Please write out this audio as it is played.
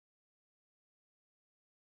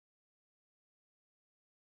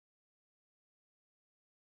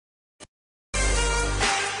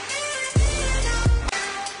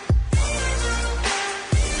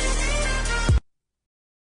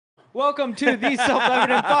Welcome to the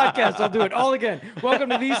Self-Evident Podcast. I'll do it all again. Welcome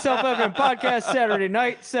to the Self-Evident Podcast, Saturday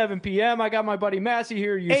night, 7 p.m. I got my buddy Massey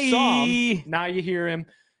here. You saw him. Now you hear him.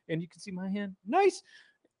 And you can see my hand. Nice.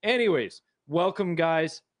 Anyways, welcome,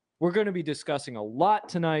 guys. We're going to be discussing a lot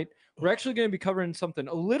tonight. We're actually going to be covering something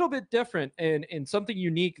a little bit different and something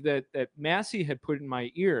unique that Massey had put in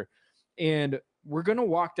my ear. And we're going to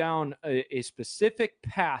walk down a specific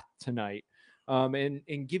path tonight.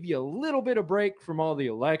 And give you a little bit of break from all the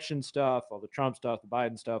election stuff, all the Trump stuff, the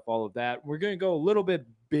Biden stuff, all of that. We're going to go a little bit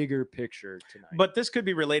bigger picture tonight. But this could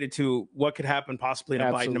be related to what could happen possibly in a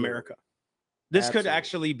Biden America. This could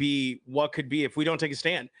actually be what could be if we don't take a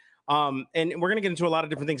stand. And we're going to get into a lot of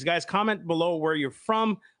different things. Guys, comment below where you're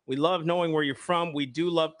from. We love knowing where you're from. We do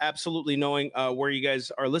love absolutely knowing where you guys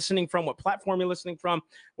are listening from, what platform you're listening from,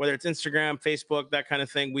 whether it's Instagram, Facebook, that kind of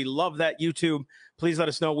thing. We love that. YouTube, please let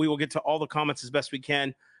us know. We will get to all the comments as best we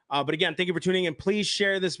can. But again, thank you for tuning in. Please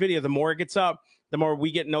share this video. The more it gets up, the more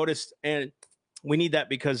we get noticed. And we need that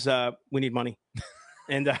because we need money.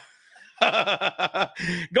 And go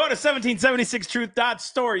to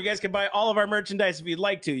 1776truth.store. You guys can buy all of our merchandise if you'd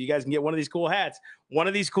like to. You guys can get one of these cool hats, one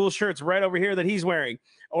of these cool shirts right over here that he's wearing.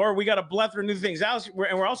 Or we got a plethora of new things. And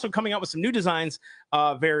we're also coming out with some new designs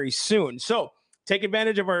very soon. So take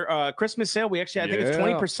advantage of our Christmas sale. We actually, I think it's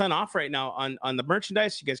 20% off right now on the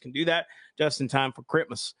merchandise. You guys can do that just in time for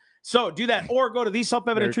Christmas. So do that or go to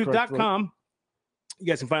theselfevidenttruth.com. You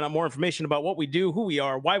guys can find out more information about what we do, who we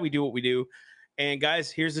are, why we do what we do. And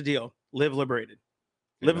guys, here's the deal. Live liberated.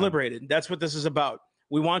 Live liberated. That's what this is about.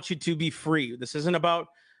 We want you to be free. This isn't about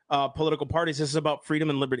political parties. This is about freedom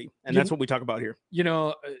and liberty. And that's what we talk about here. You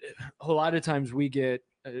know, a lot of times we get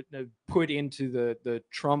put into the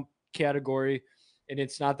Trump category. And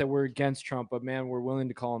it's not that we're against Trump, but man, we're willing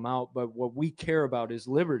to call him out. But what we care about is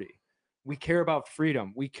liberty. We care about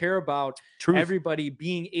freedom. We care about everybody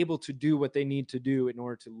being able to do what they need to do in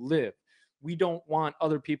order to live. We don't want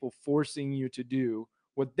other people forcing you to do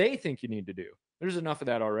what they think you need to do. There's enough of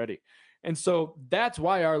that already. And so that's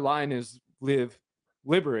why our line is live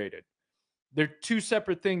liberated. They're two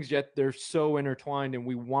separate things, yet they're so intertwined, and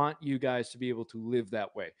we want you guys to be able to live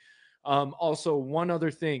that way. Also, one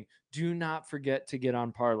other thing, do not forget to get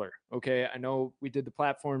on Parler. Okay, I know we did the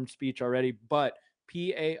platform speech already, but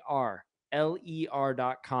PARLER.com.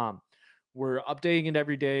 We're updating it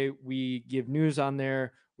every day. We give news on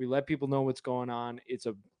there. We let people know what's going on. It's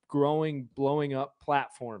a growing, blowing up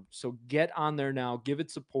platform. So get on there now, give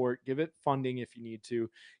it support, give it funding if you need to,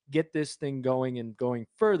 get this thing going and going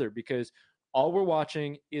further, because all we're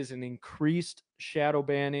watching is an increased shadow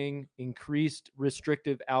banning, increased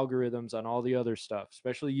restrictive algorithms on all the other stuff,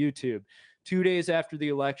 especially YouTube. 2 days after the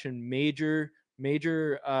election, major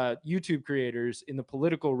YouTube creators in the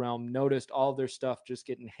political realm noticed all of their stuff just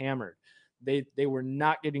getting hammered. They were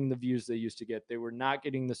not getting the views they used to get. They were not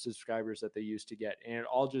getting the subscribers that they used to get. And it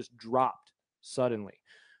all just dropped suddenly.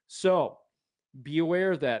 So be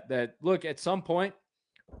aware that look, at some point,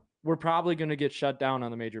 we're probably going to get shut down on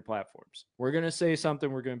the major platforms. We're going to say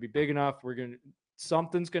something. We're going to be big enough.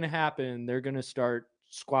 Something's going to happen. They're going to start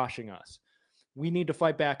squashing us. We need to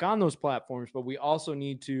fight back on those platforms, but we also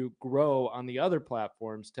need to grow on the other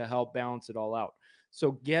platforms to help balance it all out.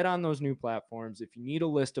 So get on those new platforms. If you need a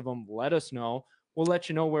list of them, let us know. We'll let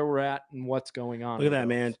you know where we're at and what's going on. Look at that,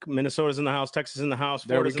 man. Minnesota's in the house. Texas in the house.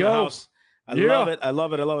 Florida's in the house. I love it. I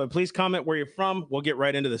love it. I love it. Please comment where you're from. We'll get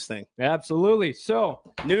right into this thing. Absolutely. So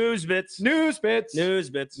news bits. You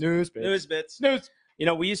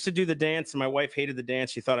know, we used to do the dance, and my wife hated the dance.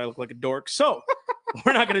 She thought I looked like a dork. So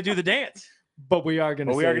we're not going to do the dance. But we are going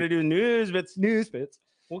to do news bits. News bits.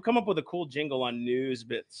 We'll come up with a cool jingle on news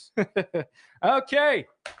bits. Okay.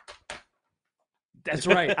 That's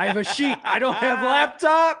right. I have a sheet. I don't have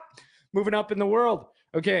laptop. Moving up in the world.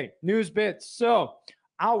 Okay. News bits. So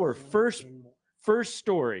our first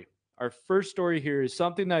story here is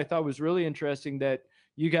something that I thought was really interesting that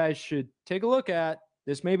you guys should take a look at.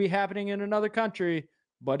 This may be happening in another country,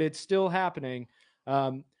 but it's still happening.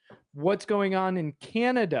 What's going on in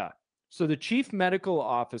Canada? So the chief medical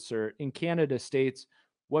officer in Canada states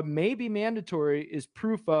what may be mandatory is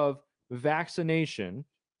proof of vaccination.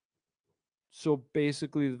 So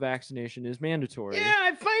basically the vaccination is mandatory. Yeah,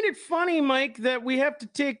 I find it funny, Mike, that we have to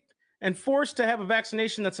take and forced to have a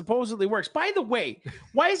vaccination that supposedly works. By the way,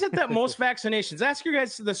 why is it that most vaccinations,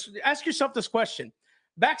 ask yourself this question.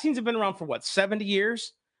 Vaccines have been around for what, 70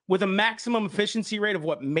 years? With a maximum efficiency rate of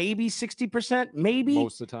what, maybe 60%? Maybe?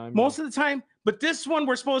 Most of the time. Most of the time. But this one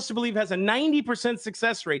we're supposed to believe has a 90%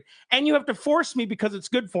 success rate. And you have to force me because it's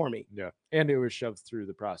good for me. Yeah. And it was shoved through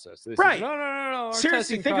the process. Right. No.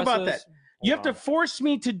 Seriously, think about that. You have to force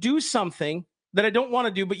me to do something that I don't want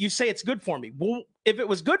to do, but you say it's good for me. Well, if it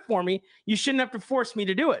was good for me, you shouldn't have to force me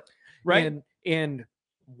to do it, right? And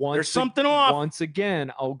there's something off. Once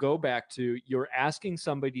again, I'll go back to you're asking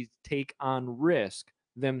somebody to take on risk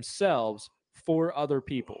themselves for other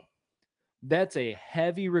people. That's a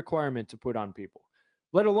heavy requirement to put on people,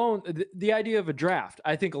 let alone the idea of a draft.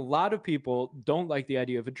 I think a lot of people don't like the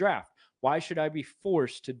idea of a draft. Why should I be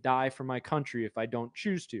forced to die for my country if I don't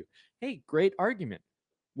choose to? Hey, great argument.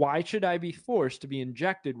 Why should I be forced to be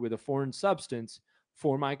injected with a foreign substance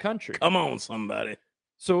for my country? Come on, somebody.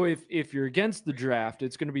 So if you're against the draft,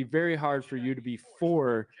 it's going to be very hard for you to be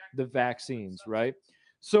for the vaccines, right?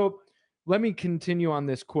 So let me continue on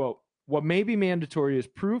this quote. What may be mandatory is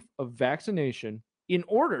proof of vaccination in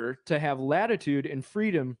order to have latitude and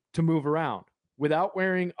freedom to move around without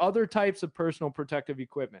wearing other types of personal protective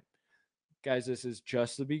equipment. Guys, this is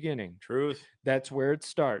just the beginning. Truth. That's where it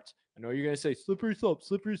starts. I know you're going to say slippery slope,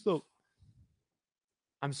 slippery slope.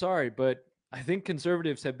 I'm sorry, but I think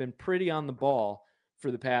conservatives have been pretty on the ball for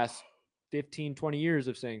the past 15, 20 years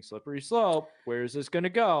of saying slippery slope. Where is this going to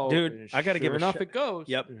go? Dude, I got to give enough it goes.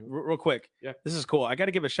 Yep. Real quick. Yeah. This is cool. I got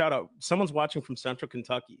to give a shout out. Someone's watching from Central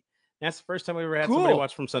Kentucky. That's the first time we ever had somebody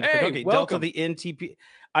watch from Central Kentucky. Welcome. Delta, the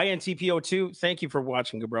INTP02. Thank you for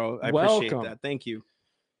watching, bro. I appreciate that. Thank you.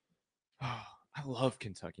 Oh, I love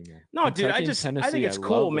Kentucky, man. No, Kentucky dude, I think it's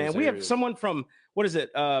cool, man. We have someone from, what is it,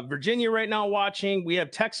 Virginia right now watching. We have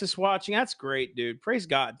Texas watching. That's great, dude. Praise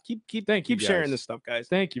God. Keep sharing this stuff, guys.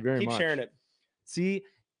 Thank you very much. Keep sharing it. See,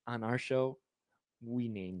 on our show, we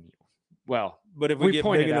name you. Well, but if we get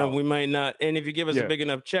big enough, we might not. And if you give us a big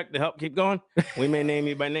enough check to help keep going, we may name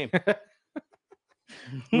you by name.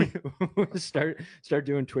 we start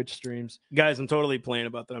doing Twitch streams. Guys, I'm totally playing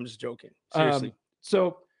about that. I'm just joking. Seriously.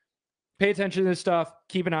 So pay attention to this stuff.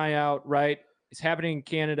 Keep an eye out, right? It's happening in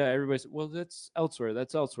Canada. Everybody's, well, that's elsewhere.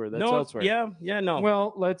 That's elsewhere. That's elsewhere. No.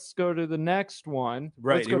 Well, let's go to the next one.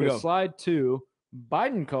 Right. Let's go to slide 2.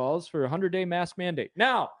 Biden calls for a 100-day mask mandate.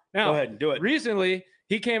 Now, go ahead and do it. Recently,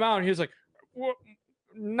 he came out and he was like, well,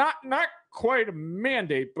 not quite a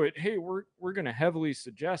mandate, but hey, we're going to heavily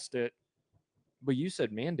suggest it. But you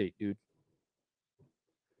said mandate, dude.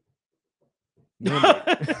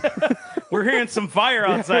 We're hearing some fire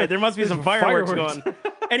outside. There must be some fireworks going.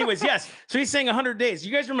 Anyways, yes. So he's saying 100 days.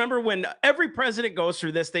 You guys remember when every president goes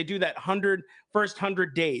through this, they do that first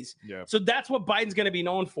 100 days. Yeah. So that's what Biden's going to be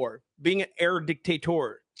known for, being an air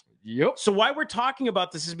dictator. Yep. So why we're talking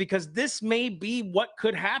about this is because this may be what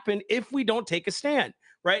could happen if we don't take a stand.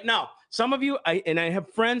 Right now, some of you, I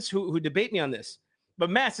have friends who debate me on this, but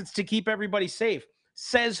Mass, it's to keep everybody safe.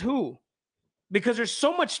 Says who? Because there's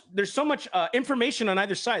so much information on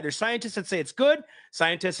either side. There's scientists that say it's good,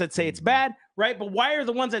 scientists that say it's bad, right? But why are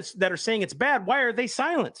the ones that are saying it's bad, why are they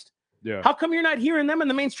silenced? Yeah. How come you're not hearing them in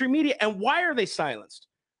the mainstream media? And why are they silenced,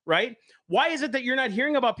 right? Why is it that you're not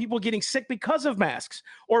hearing about people getting sick because of masks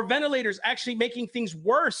or ventilators actually making things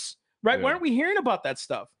worse, right? Yeah. Why aren't we hearing about that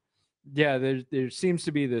stuff? Yeah, there seems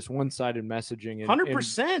to be this one-sided messaging.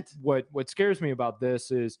 100%. What scares me about this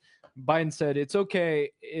is Biden said it's okay.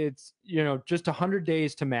 It's, just 100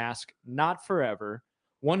 days to mask, not forever,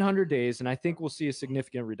 100 days. And I think we'll see a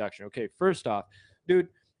significant reduction. Okay, first off, dude,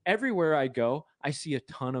 everywhere I go, I see a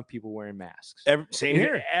ton of people wearing masks. Same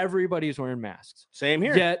here. Everybody's wearing masks. Same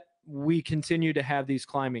here. Yet we continue to have these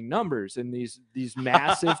climbing numbers and these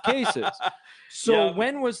massive cases. So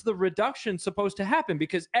when was the reduction supposed to happen?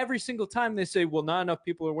 Because every single time they say, well, not enough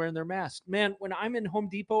people are wearing their masks. Man, when I'm in Home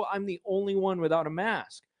Depot, I'm the only one without a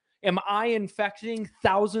mask. Am I infecting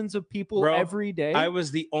thousands of people every day? I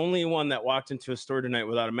was the only one that walked into a store tonight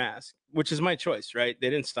without a mask, which is my choice, right?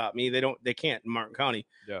 They didn't stop me. They can't in Martin County,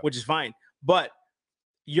 which is fine. But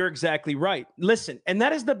you're exactly right. Listen, and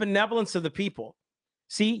that is the benevolence of the people.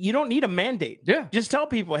 See, you don't need a mandate. Yeah. Just tell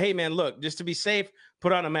people, hey, man, look, just to be safe,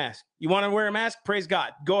 put on a mask. You want to wear a mask? Praise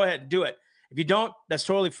God. Go ahead, do it. If you don't, that's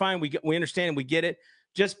totally fine. We understand and we get it.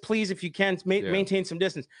 Just please, if you can, maintain some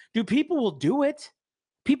distance. People will do it.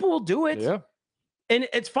 People will do it. Yeah. And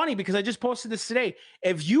it's funny because I just posted this today.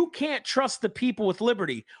 If you can't trust the people with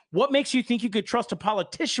liberty, what makes you think you could trust a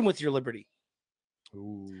politician with your liberty?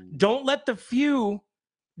 Ooh. Don't let the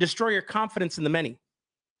destroy your confidence in the many.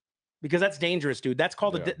 Because that's dangerous, dude. That's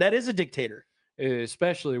called that is a dictator.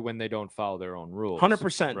 Especially when they don't follow their own rules.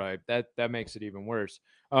 100%. Right. That makes it even worse.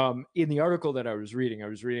 In the article that I was reading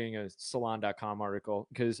a salon.com article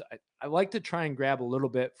because I like to try and grab a little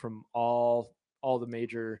bit from all the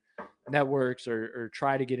major networks or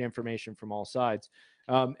try to get information from all sides.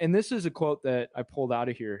 And this is a quote that I pulled out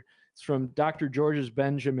of here. It's from Dr. Georges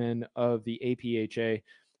Benjamin of the APHA.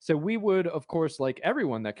 So we would, of course, like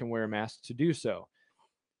everyone that can wear a mask to do so.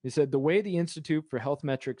 He said the way the Institute for Health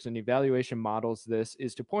Metrics and Evaluation models this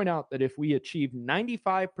is to point out that if we achieve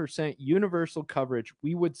 95% universal coverage,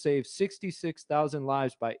 we would save 66,000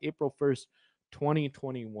 lives by April 1st,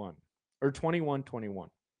 2021 or 2121.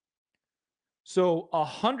 So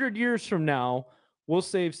 100 years from now, we'll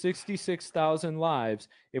save 66,000 lives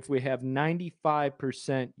if we have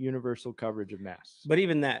 95% universal coverage of masks. But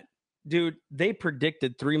even that, dude, they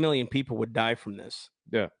predicted 3 million people would die from this.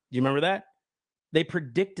 Yeah. Do you remember that? They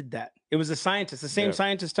predicted that. It was the scientists, the same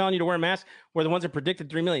scientists telling you to wear a mask were the ones that predicted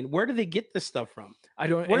 3 million. Where do they get this stuff from? I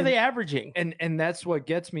don't. What are they averaging? And that's what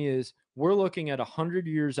gets me is we're looking at 100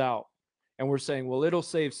 years out and we're saying, well, it'll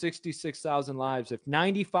save 66,000 lives if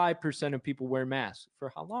 95% of people wear masks.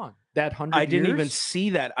 For how long? That 100 years? I didn't even see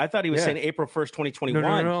that. I thought he was saying April 1st,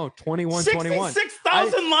 2021. No. 2121.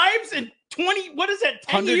 66,000 lives in 20, what is that,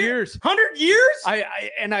 10 100 years? 100 years?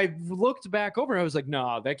 I looked back over and I was like,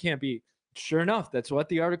 no, that can't be. Sure enough, that's what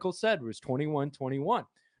the article said was 2121,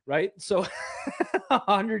 right? So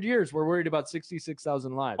 100 years, we're worried about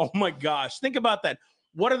 66,000 lives. Oh my gosh. Think about that.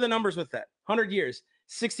 What are the numbers with that? 100 years.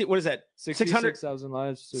 60, what is that? 66,000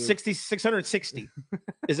 lives. 660.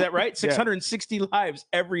 Is that right? 660 lives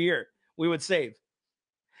every year we would save.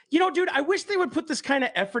 You know, dude, I wish they would put this kind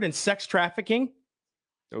of effort in sex trafficking.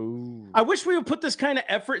 Ooh. I wish we would put this kind of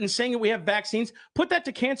effort in saying that we have vaccines. Put that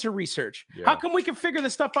to cancer research. Yeah. How come we can figure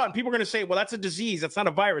this stuff out? And people are going to say, well, that's a disease. That's not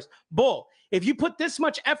a virus. Bull. If you put this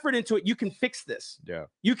much effort into it, you can fix this. Yeah.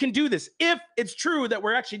 You can do this. If it's true that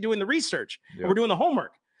we're actually doing the research and we're doing the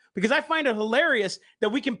homework. Because I find it hilarious that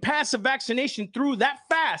we can pass a vaccination through that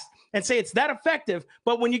fast and say it's that effective.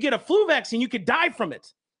 But when you get a flu vaccine, you could die from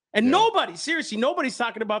it. And nobody, seriously, nobody's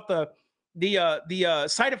talking about the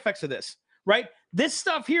side effects of this, right? This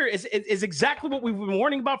stuff here is exactly what we've been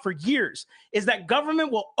warning about for years, is that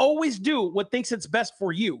government will always do what thinks it's best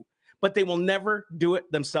for you, but they will never do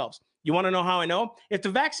it themselves. You want to know how I know? If the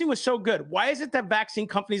vaccine was so good, why is it that vaccine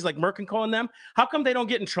companies like Merck and Co. and them, how come they don't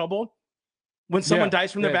get in trouble when someone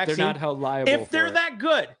dies from their vaccine? They're not held liable. If they're that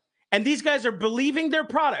good and these guys are believing their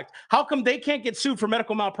product, how come they can't get sued for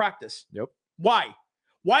medical malpractice? Yep. Why?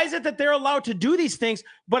 Why is it that they're allowed to do these things,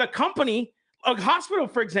 but a company, a hospital,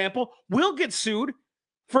 for example, will get sued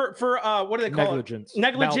for what do they call negligence. it?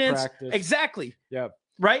 Negligence. Malpractice. Exactly. Yeah.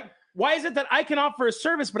 Right? Why is it that I can offer a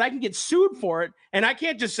service, but I can get sued for it? And I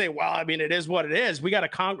can't just say, well, I mean, it is what it is. We got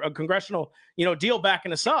a congressional, deal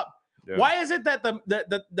backing us up. Yeah. Why is it that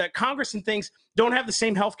the Congress and things don't have the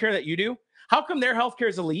same health care that you do? How come their health care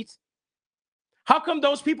is elite? How come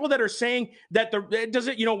those people that are saying that it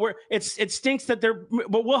doesn't, where it stinks that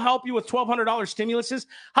but we'll help you with $1,200 stimuluses?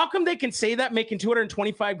 How come they can say that making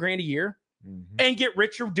 $225,000 a year and get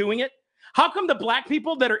richer doing it? How come the black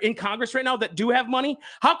people that are in Congress right now that do have money,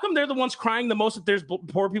 how come they're the ones crying the most if there's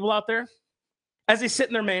poor people out there as they sit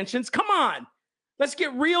in their mansions? Come on. Let's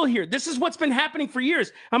get real here. This is what's been happening for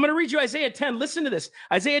years. I'm going to read you Isaiah 10. Listen to this.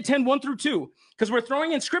 Isaiah 10, 1-2, because we're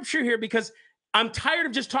throwing in scripture here because I'm tired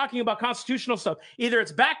of just talking about constitutional stuff. Either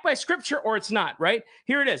it's backed by scripture or it's not, right?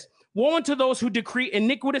 Here it is. Woe unto those who decree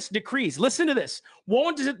iniquitous decrees. Listen to this. Woe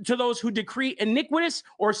unto those who decree iniquitous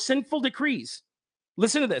or sinful decrees.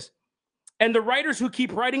 Listen to this. And the writers who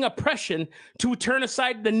keep writing oppression to turn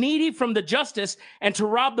aside the needy from the justice and to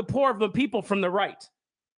rob the poor of the people from the right.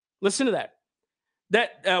 Listen to that.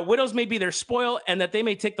 That widows may be their spoil and that they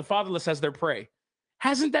may take the fatherless as their prey.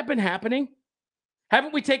 Hasn't that been happening?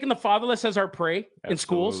 Haven't we taken the fatherless as our prey in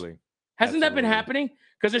schools? Hasn't that been happening?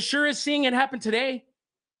 Because it sure is seeing it happen today.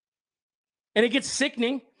 And it gets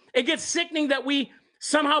sickening. It gets sickening that we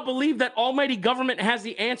somehow believe that almighty government has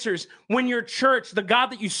the answers when your church, the God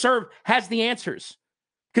that you serve, has the answers.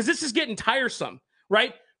 Because this is getting tiresome,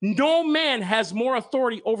 right? No man has more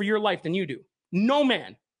authority over your life than you do. No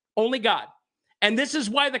man, only God. And this is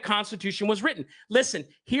why the Constitution was written. Listen,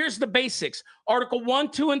 here's the basics. Article 1,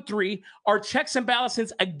 2, and 3 are checks and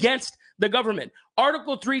balances against the government.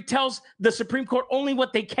 Article 3 tells the Supreme Court only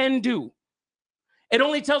what they can do. It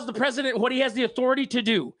only tells the president what he has the authority to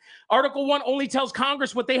do. Article 1 only tells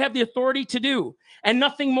Congress what they have the authority to do, and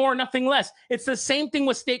nothing more, nothing less. It's the same thing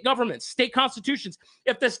with state governments, state constitutions.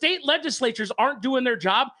 If the state legislatures aren't doing their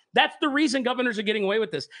job, that's the reason governors are getting away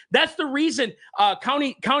with this. That's the reason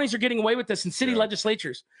counties are getting away with this, and city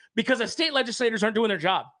legislatures, because the state legislators aren't doing their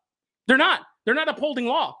job. They're not. They're not upholding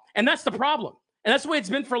law, and that's the problem. And that's the way it's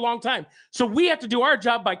been for a long time. So we have to do our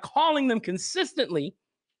job by calling them consistently,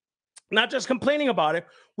 not just complaining about it.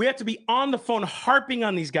 We have to be on the phone harping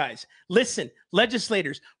on these guys. Listen,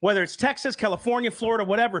 legislators, whether it's Texas, California, Florida,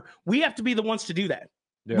 whatever, we have to be the ones to do that.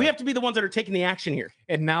 Yeah. We have to be the ones that are taking the action here.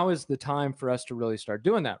 And now is the time for us to really start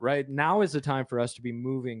doing that, right? Now is the time for us to be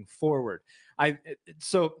moving forward.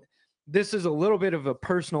 So this is a little bit of a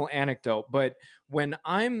personal anecdote, but when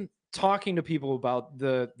I'm talking to people about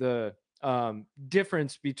the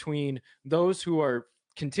difference between those who are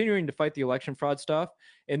continuing to fight the election fraud stuff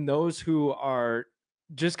and those who are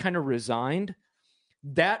just kind of resigned,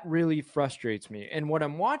 that really frustrates me. And what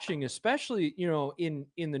I'm watching, especially, you know, in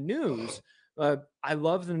the news, I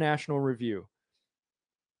love the National Review.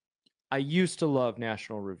 I used to love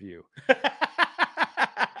National Review.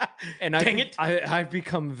 And I've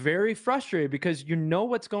become very frustrated because you know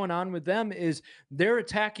what's going on with them is they're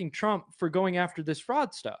attacking Trump for going after this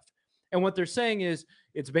fraud stuff. And what they're saying is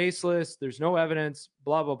it's baseless, there's no evidence,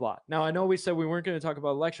 blah, blah, blah. Now, I know we said we weren't going to talk about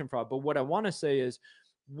election fraud, but what I want to say is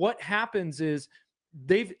what happens is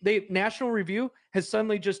National Review has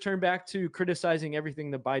suddenly just turned back to criticizing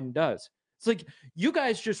everything that Biden does. It's like, you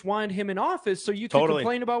guys just wanted him in office so you can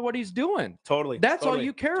complain about what he's doing. That's all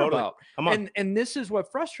you care about. Come on. And this is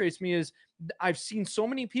what frustrates me is I've seen so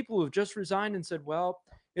many people who have just resigned and said, well,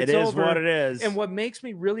 it is over. What it is. And what makes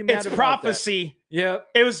me really mad about prophecy. Yeah.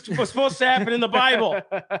 It was supposed to happen in the Bible.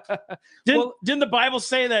 Didn't the Bible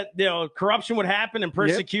say that, you know, corruption would happen and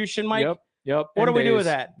persecution, Mike? Yep. What do we do with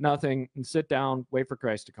that? Nothing. And sit down, wait for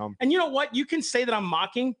Christ to come. And you know what? You can say that I'm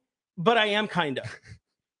mocking, but I am kind of.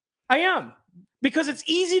 I am. Because it's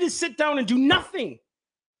easy to sit down and do nothing.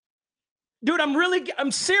 Dude,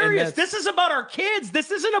 I'm serious. This is about our kids. This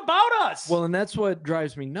isn't about us. Well, and that's what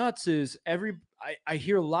drives me nuts is I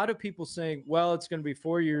hear a lot of people saying, well, it's going to be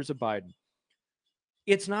 4 years of Biden.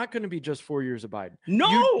 It's not going to be just 4 years of Biden.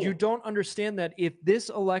 No, you don't understand that if this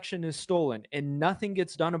election is stolen and nothing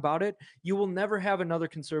gets done about it, you will never have another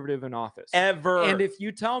conservative in office. Ever. And if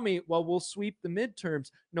you tell me, well, we'll sweep the midterms,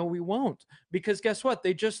 no, we won't. Because guess what?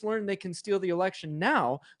 They just learned they can steal the election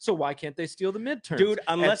now. So why can't they steal the midterms? Dude,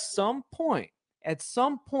 unless at some point,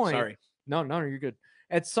 sorry. No, you're good.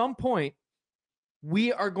 At some point,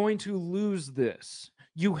 we are going to lose this.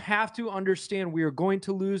 You have to understand we are going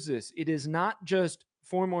to lose this. It is not just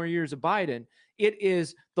 4 more years of Biden. It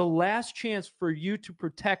is the last chance for you to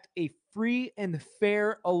protect a free and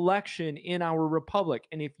fair election in our republic.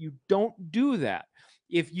 And if you don't do that,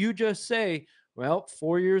 if you just say, well,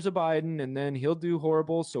 4 years of Biden and then he'll do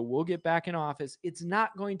horrible, so we'll get back in office, it's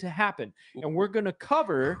not going to happen. And we're going to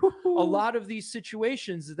cover a lot of these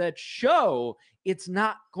situations that show it's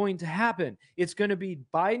not going to happen. It's going to be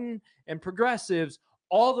Biden and progressives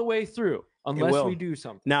all the way through. Unless we do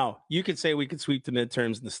something. Now, you could say we could sweep the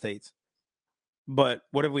midterms in the states. But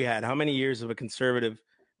what have we had? How many years of a conservative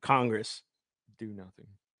Congress? Do nothing.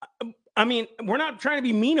 I mean, we're not trying to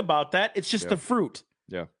be mean about that. It's just the fruit.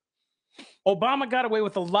 Yeah. Obama got away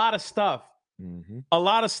with a lot of stuff. Mm-hmm. A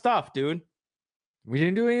lot of stuff, dude. We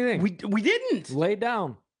didn't do anything. We didn't. Lay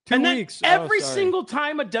down. 2 weeks. Every single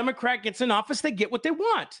time a Democrat gets in office, they get what they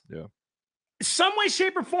want. Yeah. Some way,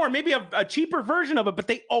 shape, or form, maybe a cheaper version of it, but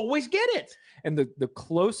they always get it. And the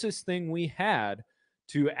closest thing we had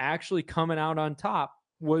to actually coming out on top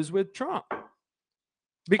was with Trump.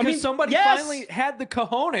 Because somebody finally had the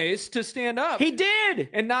cojones to stand up. He did.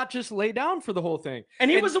 And not just lay down for the whole thing.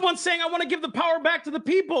 And he was the one saying, I want to give the power back to the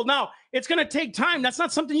people. Now, it's going to take time. That's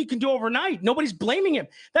not something you can do overnight. Nobody's blaming him.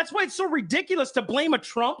 That's why it's so ridiculous to blame a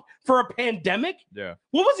Trump for a pandemic. Yeah.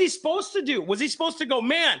 What was he supposed to do? Was he supposed to go,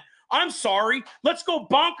 man, I'm sorry. Let's go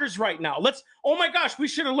bonkers right now. Oh my gosh, we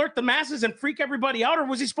should alert the masses and freak everybody out. Or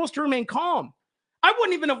was he supposed to remain calm? I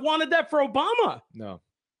wouldn't even have wanted that for Obama. No.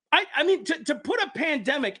 I mean, to put a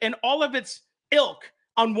pandemic and all of its ilk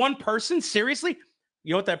on one person, seriously,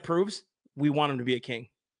 you know what that proves? We want him to be a king.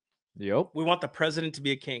 Yep. We want the president to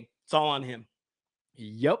be a king. It's all on him.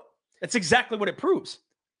 Yep. That's exactly what it proves.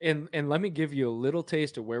 And let me give you a little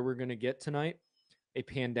taste of where we're going to get tonight. A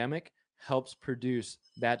pandemic helps produce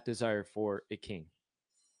that desire for a king.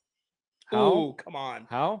 Oh, come on.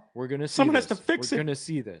 How? We're going to see Someone this. has to fix it. We're going to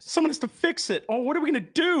see this. Someone has to fix it. Oh, what are we going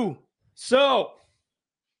to do? So,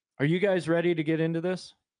 are you guys ready to get into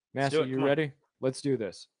this? Massey, you ready? Let's do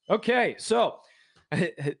this. Okay, so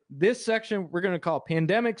this section we're going to call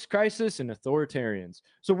Pandemics, Crisis, and Authoritarians.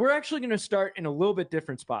 So we're actually going to start in a little bit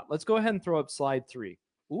different spot. Let's go ahead and throw up slide 3.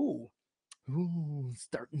 Ooh,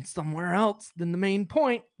 starting somewhere else than the main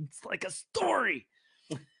point. It's like a story.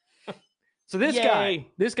 So this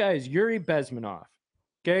guy is Yuri Bezmenov.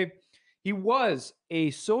 Okay. He was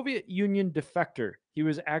a Soviet Union defector. He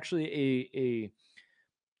was actually a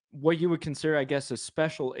what you would consider, I guess, a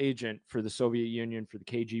special agent for the Soviet Union, for the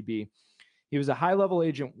KGB. He was a high-level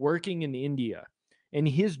agent working in India, and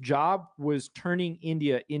his job was turning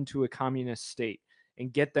India into a communist state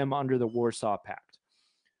and get them under the Warsaw Pact.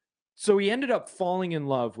 So he ended up falling in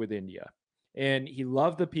love with India, and he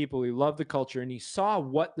loved the people, he loved the culture, and he saw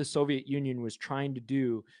what the Soviet Union was trying to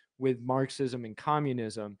do with Marxism and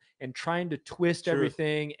communism and trying to twist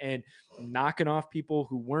everything and knocking off people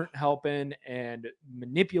who weren't helping and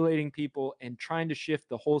manipulating people and trying to shift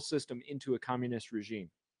the whole system into a communist regime.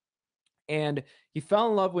 And he fell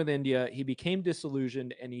in love with India. He became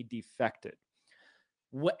disillusioned and he defected.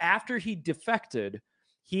 After he defected,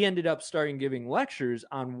 he ended up starting giving lectures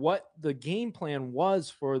on what the game plan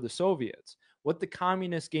was for the Soviets, what the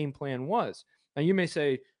communist game plan was. Now, you may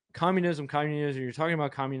say, communism, you're talking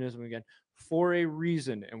about communism again, for a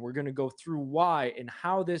reason. And we're going to go through why and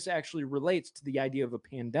how this actually relates to the idea of a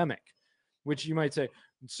pandemic, which you might say,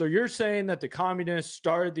 so you're saying that the communists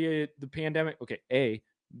started the pandemic? Okay, A,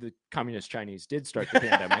 the communist Chinese did start the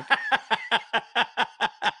pandemic.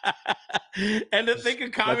 And to think a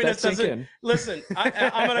communist doesn't listen,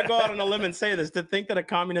 I'm going to go out on a limb and say this: to think that a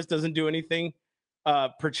communist doesn't do anything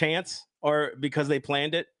perchance or because they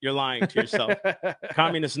planned it, you're lying to yourself.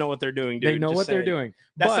 Communists know what they're doing, dude. They know what they're doing.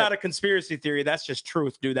 That's not a conspiracy theory. That's just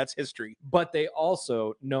truth, dude. That's history. But they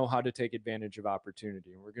also know how to take advantage of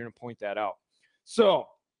opportunity, and we're going to point that out. So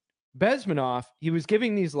Bezmenov, he was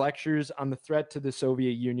giving these lectures on the threat to the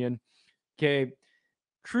Soviet Union. Okay,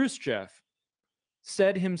 Khrushchev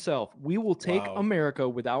said himself, "We will take America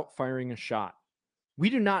without firing a shot.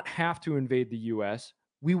 We do not have to invade the U.S.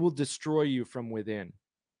 We will destroy you from within."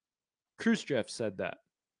 Khrushchev said that.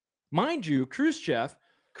 Mind you, Khrushchev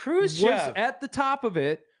was at the top of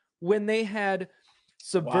it when they had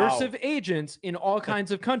subversive agents in all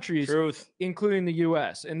kinds of countries, including the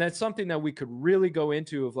U.S. And that's something that we could really go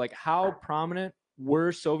into, of like how prominent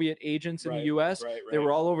were Soviet agents in the U.S. They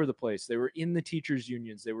were all over the place. They were in the teachers'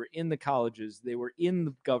 unions. They were in the colleges. They were in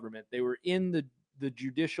the government. They were in the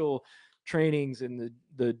judicial trainings and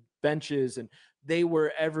the benches, and they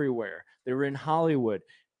were everywhere. They were in Hollywood.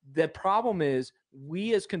 The problem is,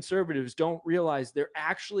 we as conservatives don't realize they're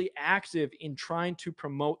actually active in trying to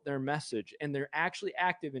promote their message, and they're actually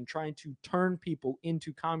active in trying to turn people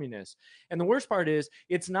into communists. And the worst part is,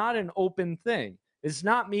 it's not an open thing. It's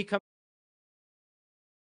not me coming.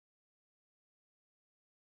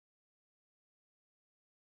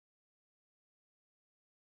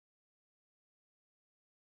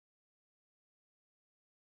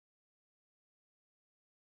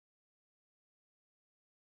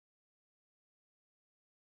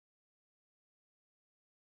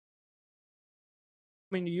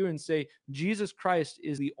 To you and say Jesus Christ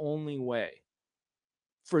is the only way.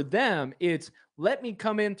 For them, it's let me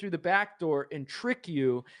come in through the back door and trick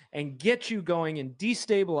you and get you going and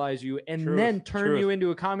destabilize you and then turn you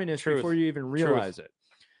into a communist before you even realize it.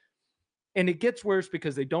 And it gets worse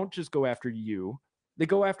because they don't just go after you. They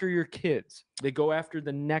go after your kids. They go after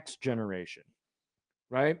the next generation.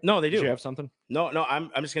 Right? No, they do. Do you have something? No, I'm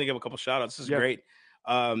just going to give a couple shout outs. This is great.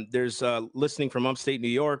 There's listening from upstate New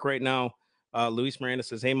York right now. Luis Miranda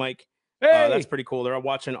says, "Hey, Mike." Hey! That's pretty cool. They're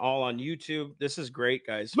watching all on YouTube. This is great,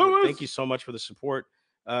 guys. Louis! Thank you so much for the support.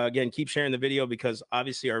 Again, keep sharing the video because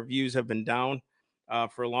obviously our views have been down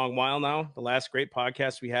for a long while now. The last great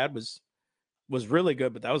podcast we had was really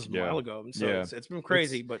good, but that was a while ago. And so it's been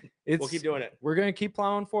crazy, but we'll keep doing it. We're going to keep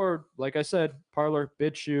plowing forward. Like I said, Parler,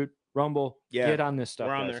 BitChute, Rumble, get on this stuff.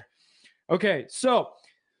 We're on there. Okay, so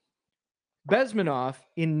Bezmenov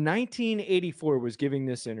in 1984 was giving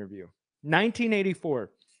this interview.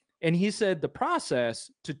 1984. And he said the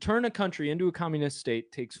process to turn a country into a communist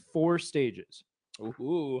state takes 4 stages.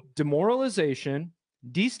 Demoralization,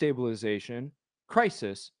 destabilization,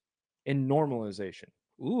 crisis, and normalization.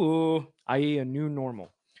 I.e. a new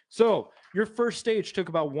normal. So your first stage took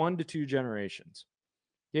about 1 to 2 generations.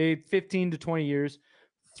 15 to 20 years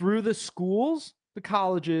through the schools, the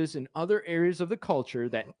colleges, and other areas of the culture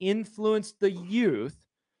that influenced the youth.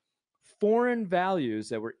 Foreign values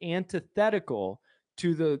that were antithetical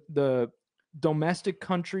to the domestic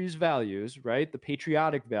country's values, right? The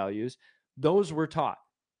patriotic values, those were taught.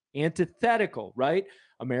 Antithetical, right?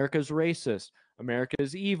 America's racist.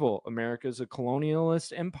 America's evil. America's a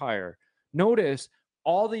colonialist empire. Notice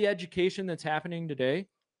all the education that's happening today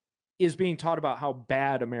is being taught about how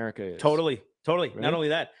bad America is. Totally. Right? Not only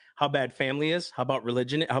that, how bad family is, how bad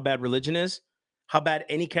religion is, how bad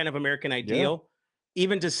any kind of American ideal.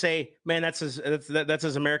 Even to say, man, that's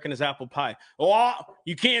as American as apple pie. Oh,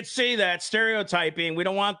 you can't say that. Stereotyping. We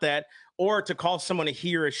don't want that. Or to call someone a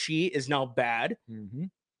he or a she is now bad.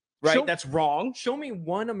 Right? That's wrong. Show me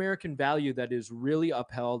one American value that is really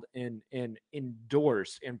upheld and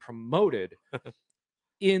endorsed and promoted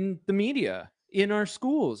in the media, in our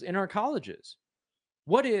schools, in our colleges.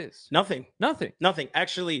 What is? Nothing. Nothing.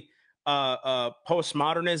 Actually,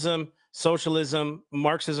 postmodernism, socialism,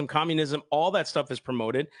 Marxism, communism, all that stuff is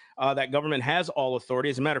promoted. That government has all authority.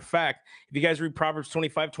 As a matter of fact, if you guys read Proverbs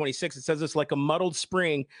 25:26, it says this: like a muddled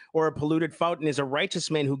spring or a polluted fountain is a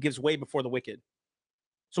righteous man who gives way before the wicked.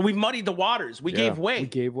 So we've muddied the waters. We gave way. We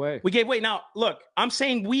gave way. We gave way. Now, look, I'm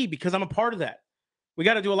saying we because I'm a part of that. We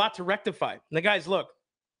got to do a lot to rectify. And the guys, look,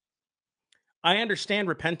 I understand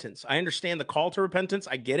repentance. I understand the call to repentance.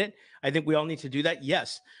 I get it. I think we all need to do that.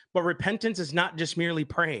 Yes. But repentance is not just merely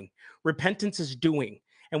praying. Repentance is doing.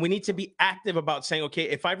 And we need to be active about saying, okay,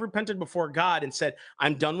 if I've repented before God and said,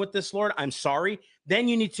 I'm done with this, Lord, I'm sorry, then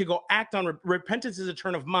you need to go act on repentance is a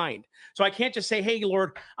turn of mind. So I can't just say, hey,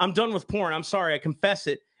 Lord, I'm done with porn. I'm sorry. I confess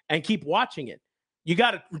it and keep watching it. You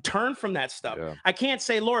got to return from that stuff. Yeah. I can't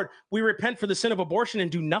say, Lord, we repent for the sin of abortion and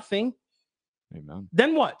do nothing. Amen.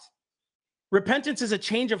 Then what? Repentance is a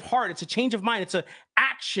change of heart. It's a change of mind. It's an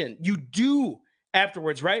action you do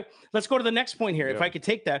afterwards, right? Let's go to the next point here. Yeah. If I could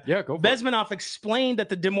take that. Yeah, go for Bezmenov explained that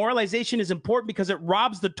the demoralization is important because it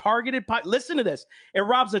robs the targeted, listen to this, it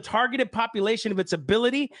robs the targeted population of its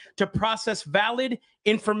ability to process valid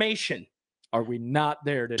information. Are we not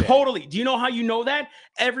there today? Totally. Do you know how you know that?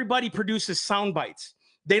 Everybody produces sound bites.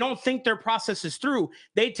 They don't think their process is through.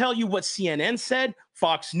 They tell you what CNN said,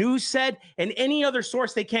 Fox News said, and any other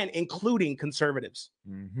source they can, including conservatives.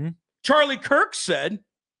 Mm-hmm. Charlie Kirk said,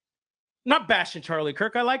 not bashing Charlie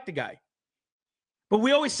Kirk, I like the guy. But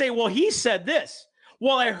we always say, well, he said this.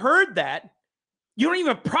 Well, I heard that. You don't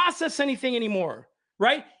even process anything anymore,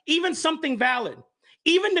 right? Even something valid.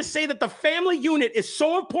 Even to say that the family unit is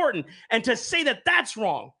so important and to say that that's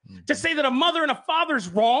wrong, to say that a mother and a father's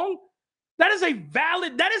wrong, that is a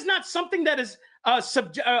valid, that is not something that is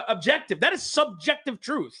objective. That is subjective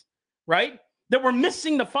truth, right? That we're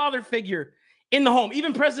missing the father figure in the home.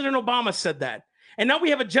 Even President Obama said that. And now we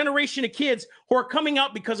have a generation of kids who are coming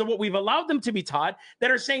out because of what we've allowed them to be taught that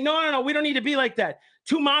are saying, no, we don't need to be like that.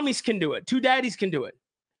 2 mommies can do it. 2 daddies can do it.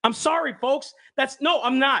 I'm sorry, folks.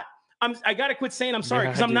 I'm not. I got to quit saying I'm sorry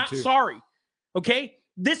because I'm not sorry. Okay?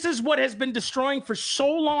 This is what has been destroying for so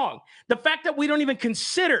long. The fact that we don't even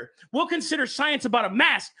we'll consider science about a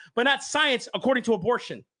mask, but not science according to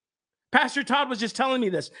abortion. Pastor Todd was just telling me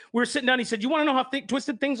this. We were sitting down. He said, you want to know how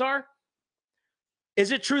twisted things are?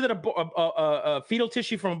 Is it true that fetal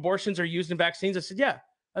tissue from abortions are used in vaccines? I said, yeah,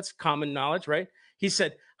 that's common knowledge, right? He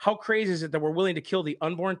said, how crazy is it that we're willing to kill the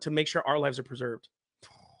unborn to make sure our lives are preserved?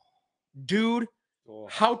 Dude,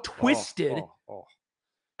 how twisted.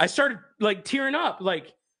 I started like tearing up.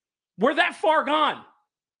 Like, we're that far gone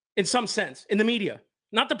in some sense in the media,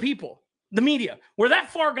 not the people, the media. We're that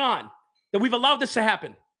far gone that we've allowed this to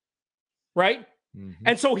happen, right? Mm-hmm.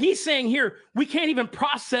 And so he's saying here, we can't even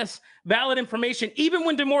process valid information, even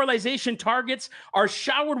when demoralization targets are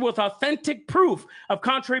showered with authentic proof of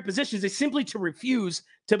contrary positions. They simply to refuse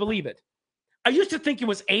to believe it. I used to think it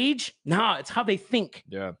was age. Nah, it's how they think.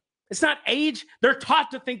 Yeah. It's not age. They're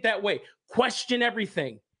taught to think that way. Question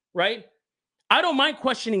everything, right? I don't mind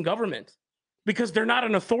questioning government because they're not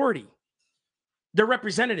an authority. They're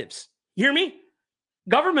representatives. You hear me?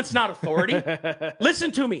 Government's not authority.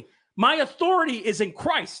 Listen to me. My authority is in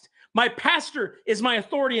Christ. My pastor is my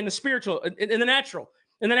authority in the spiritual, in the natural.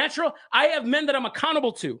 In the natural, I have men that I'm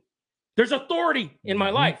accountable to. There's authority in my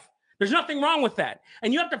life. There's nothing wrong with that.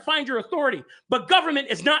 And you have to find your authority. But government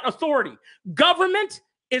is not authority. Government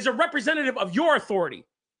is a representative of your authority.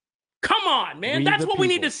 Come on, man. That's what we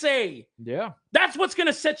need to say. Yeah. That's what's going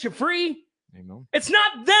to set you free. Amen. It's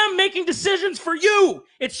not them making decisions for you.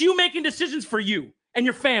 It's you making decisions for you and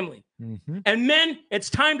your family. Mm-hmm. And men, it's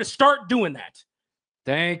time to start doing that.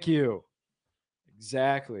 Thank you.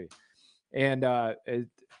 Exactly. And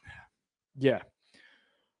yeah.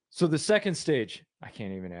 So the second stage, I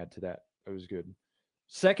can't even add to that. It was good.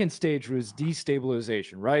 Second stage was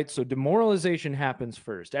destabilization, right? So demoralization happens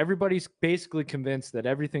first. Everybody's basically convinced that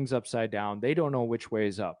everything's upside down. They don't know which way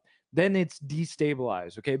is up. Then it's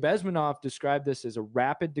destabilized. Okay. Bezmenov described this as a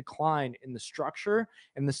rapid decline in the structure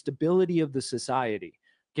and the stability of the society.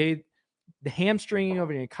 Okay. The hamstringing of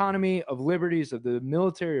an economy, of liberties, of the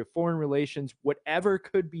military, of foreign relations, whatever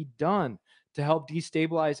could be done to help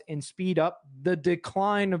destabilize and speed up the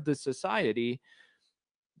decline of the society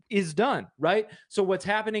is done, right? So what's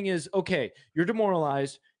happening is, okay, you're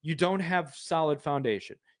demoralized. You don't have solid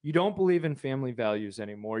foundation. You don't believe in family values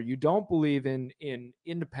anymore. You don't believe in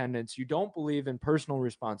independence. You don't believe in personal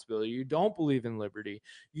responsibility. You don't believe in liberty.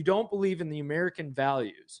 You don't believe in the American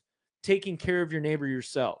values, taking care of your neighbor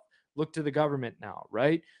yourself, look to the government now,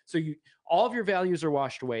 right? So all of your values are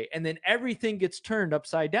washed away, and then everything gets turned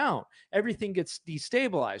upside down. Everything gets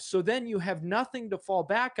destabilized. So then you have nothing to fall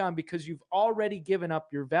back on because you've already given up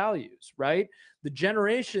your values, right? The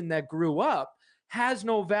generation that grew up has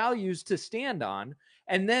no values to stand on,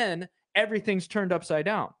 and then everything's turned upside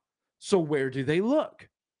down. So where do they look?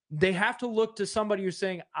 They have to look to somebody who's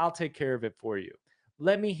saying, I'll take care of it for you.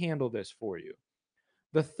 Let me handle this for you.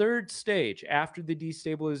 The third stage after the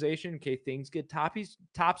destabilization, okay, things get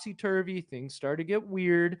topsy-turvy, things start to get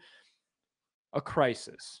weird, a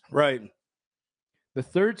crisis. Right. The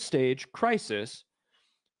third stage, crisis,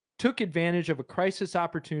 took advantage of a crisis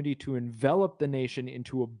opportunity to envelop the nation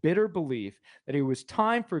into a bitter belief that it was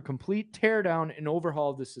time for a complete teardown and overhaul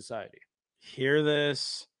of the society. Hear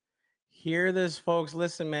this, folks.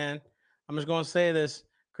 Listen, man, I'm just going to say this.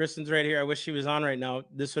 Kristen's right here. I wish she was on right now.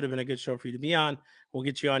 This would have been a good show for you to be on. We'll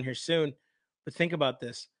get you on here soon. But think about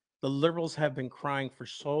this. The liberals have been crying for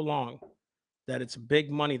so long that it's big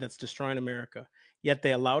money that's destroying America. Yet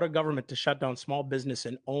they allowed a government to shut down small business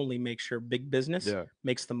and only make sure big business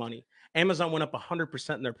makes the money. Amazon went up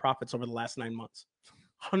 100% in their profits over the last 9 months.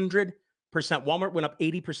 100%. Walmart went up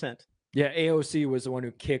 80%. Yeah, AOC was the one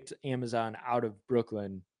who kicked Amazon out of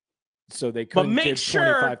Brooklyn, so they couldn't give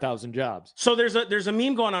 25,000 jobs. So there's a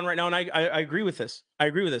meme going on right now, and I agree with this.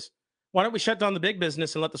 Why don't we shut down the big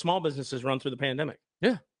business and let the small businesses run through the pandemic?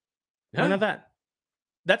 Yeah. Why not that?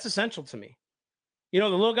 That's essential to me. You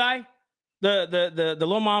know, the little guy, the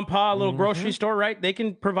little mom and pop, little grocery store, right? They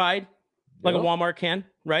can provide like a Walmart can,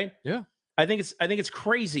 right? Yeah. I think it's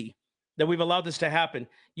crazy that we've allowed this to happen.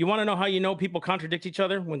 You want to know how you know people contradict each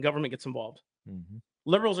other? When government gets involved.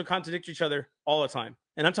 Liberals will contradict each other all the time.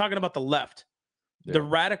 And I'm talking about the left, the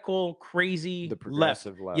radical, crazy, the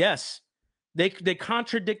progressive left. Yes. They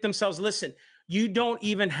contradict themselves. Listen, you don't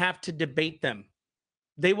even have to debate them.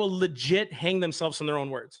 They will legit hang themselves on their own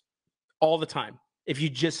words all the time if you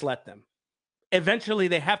just let them. Eventually,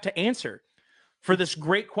 they have to answer for this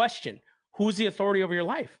great question. Who's the authority over your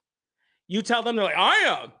life? You tell them, they're like, I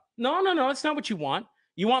am. No, that's not what you want.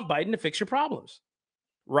 You want Biden to fix your problems,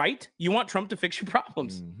 right? You want Trump to fix your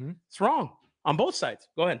problems. It's wrong on both sides.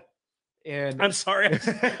 Go ahead. And I'm sorry,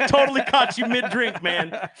 I totally caught you mid-drink,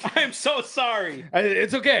 man. I'm so sorry.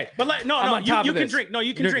 It's okay. But you can drink. No,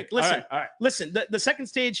 you can drink. Listen, all right. Listen. The second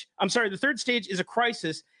stage, the third stage is a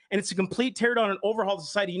crisis, and it's a complete teardown and overhaul of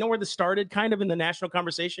society. You know where this started, kind of in the national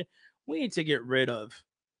conversation? We need to get rid of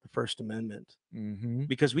the First Amendment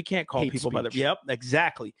because we can't call people by their. Yep,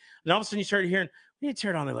 exactly. And all of a sudden, you started hearing, we need to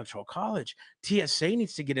tear down the Electoral College. TSA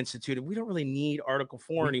needs to get instituted. We don't really need Article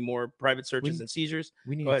 4 anymore, private searches and seizures.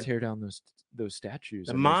 We need to tear down those statues.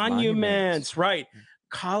 The monuments, right.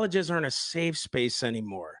 Colleges aren't a safe space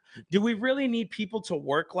anymore. Do we really need people to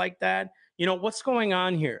work like that? You know, what's going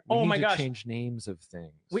on here? We need to change names of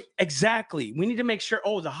things. Exactly. We need to make sure,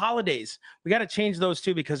 the holidays, we got to change those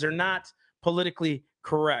too because they're not politically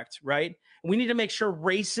correct, right? We need to make sure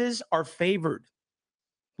races are favored.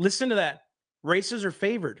 Listen to that. Races are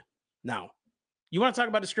favored. Now, you want to talk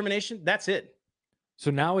about discrimination? That's it.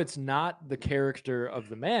 So now it's not the character of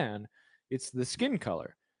the man, it's the skin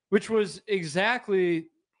color, which was exactly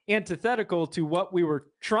antithetical to what we were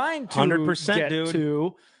trying to 100%, get dude.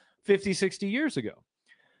 to 50, 60 years ago.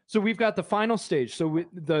 So we've got the final stage. So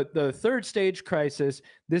the third stage crisis,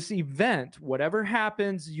 this event, whatever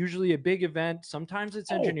happens, usually a big event, sometimes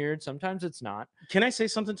it's engineered, sometimes it's not. Can I say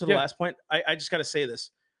something to the last point? I just got to say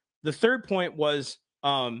this. The third point was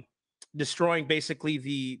destroying basically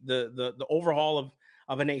the overhaul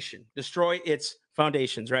of a nation, destroy its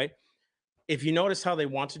foundations, right? If you notice how they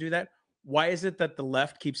want to do that, why is it that the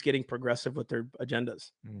left keeps getting progressive with their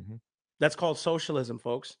agendas? That's called socialism,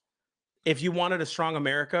 folks. If you wanted a strong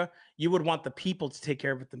America, you would want the people to take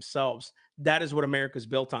care of it themselves. That is what America is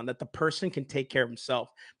built on, that the person can take care of himself.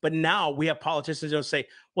 But now we have politicians who say,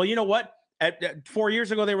 well, you know what? 4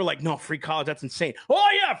 years ago, they were like, no, free college, that's insane. Oh,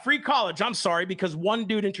 yeah, free college. I'm sorry, because one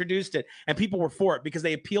dude introduced it and people were for it because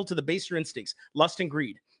they appealed to the baser instincts, lust and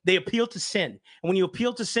greed. They appealed to sin. And when you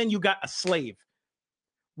appeal to sin, you got a slave.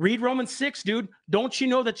 Read Romans 6, dude. Don't you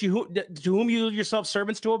know that to whom you yield yourself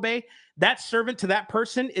servants to obey, that servant to that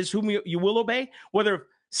person is whom you will obey, whether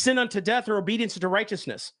sin unto death or obedience unto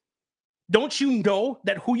righteousness. Don't you know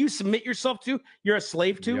that who you submit yourself to, you're a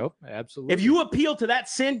slave to? Yep, absolutely. If you appeal to that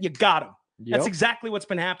sin, you got him. Yep. That's exactly what's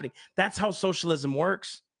been happening. That's how socialism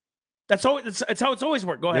works. That's how it's always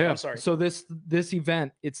worked. Go ahead. Yeah. I'm sorry. So this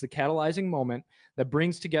event, it's the catalyzing moment that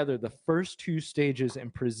brings together the first two stages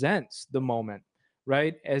and presents the moment,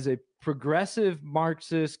 right, as a progressive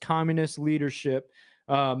Marxist communist leadership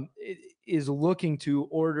is looking to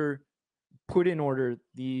order put in order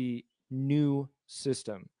the new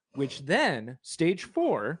system, which then stage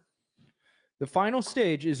 4, the final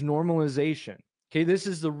stage, is normalization. Okay, this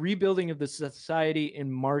is the rebuilding of the society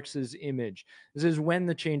in Marx's image. This is when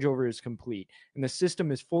the changeover is complete and the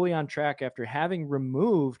system is fully on track after having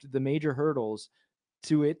removed the major hurdles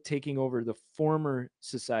to it taking over the former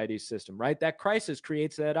society system, right? That crisis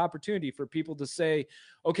creates that opportunity for people to say,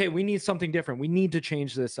 okay, we need something different. We need to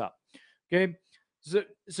change this up. Okay.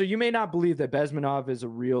 So you may not believe that Bezmenov is a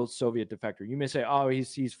real Soviet defector. You may say, oh,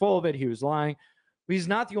 he's full of it. He was lying. But he's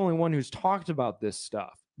not the only one who's talked about this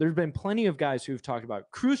stuff. There's been plenty of guys who've talked about it.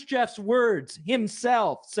 Khrushchev's words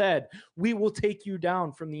himself said, we will take you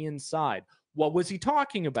down from the inside. What was he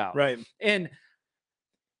talking about? Right. And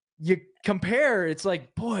you compare, it's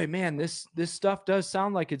like, boy, man, this stuff does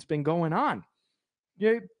sound like it's been going on.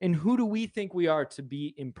 Yeah. And who do we think we are to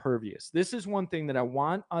be impervious? This is one thing that I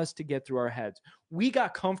want us to get through our heads. We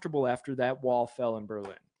got comfortable after that wall fell in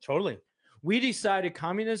Berlin. Totally. We decided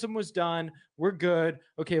communism was done. We're good.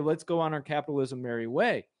 Okay, let's go on our capitalism merry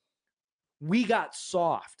way. We got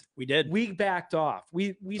soft. We did. We backed off.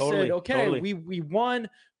 We Totally, said, okay, totally. we won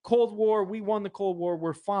Cold War. We won the Cold War.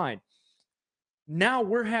 We're fine. Now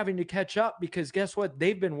we're having to catch up because guess what?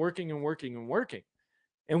 They've been working and working and working.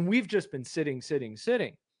 And we've just been sitting.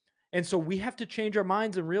 And so we have to change our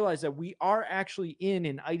minds and realize that we are actually in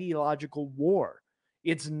an ideological war.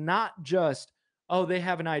 It's not just, oh, they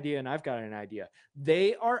have an idea and I've got an idea.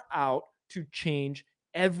 They are out to change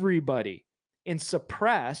everybody and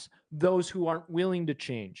suppress those who aren't willing to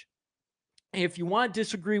change. If you want to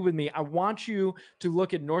disagree with me, I want you to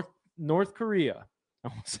look at North Korea. I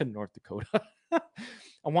almost said North Dakota.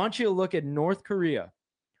 I want you to look at North Korea,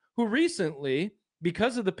 who recently,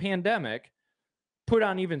 because of the pandemic, put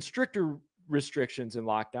on even stricter restrictions and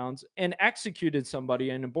lockdowns and executed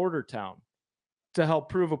somebody in a border town to help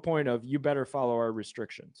prove a point of, you better follow our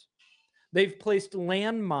restrictions. They've placed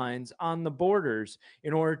landmines on the borders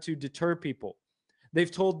in order to deter people.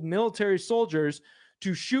 They've told military soldiers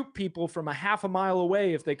to shoot people from a half a mile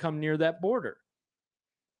away if they come near that border.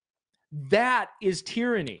 That is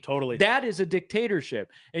tyranny. Totally. That is a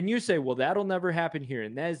dictatorship. And you say, well, that'll never happen here.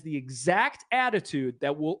 And that is the exact attitude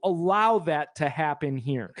that will allow that to happen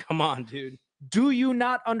here. Come on, dude. Do you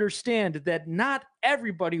not understand that not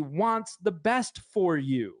everybody wants the best for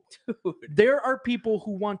you? Dude. There are people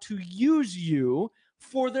who want to use you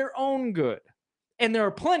for their own good. And there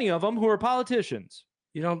are plenty of them who are politicians.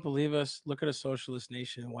 You don't believe us? Look at a socialist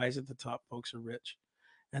nation. Why is it the top folks are rich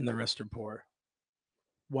and the rest are poor?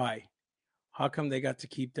 Why? How come they got to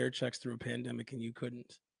keep their checks through a pandemic and you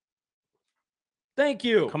couldn't? Thank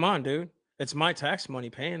you. Come on, dude. It's my tax money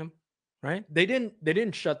paying them, right? They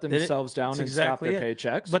didn't shut themselves down and stop their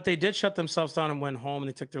paychecks. But they did shut themselves down and went home and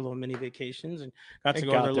they took their little mini vacations and got to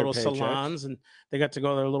go to their little salons and they got to go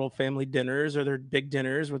to their little family dinners or their big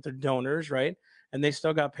dinners with their donors, right? And they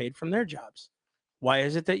still got paid from their jobs. Why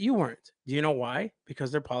is it that you weren't? Do you know why?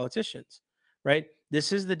 Because they're politicians, right?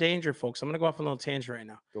 This is the danger, folks. I'm going to go off on a little tangent right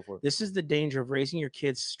now. Go for it. This is the danger of raising your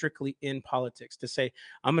kids strictly in politics, to say,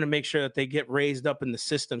 I'm going to make sure that they get raised up in the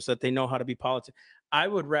system so that they know how to be politics. I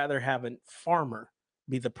would rather have a farmer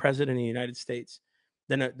be the president of the United States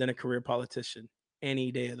than a career politician any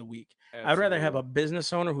day of the week. Absolutely. I'd rather have a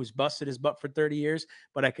business owner who's busted his butt for 30 years,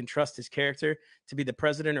 but I can trust his character to be the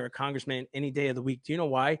president or a congressman any day of the week. Do you know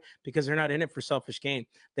why? Because they're not in it for selfish gain.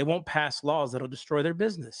 They won't pass laws that'll destroy their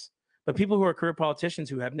business. But people who are career politicians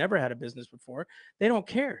who have never had a business before, they don't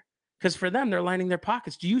care because for them, they're lining their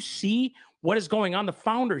pockets. Do you see what is going on? The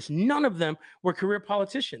founders, none of them were career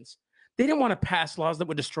politicians. They didn't want to pass laws that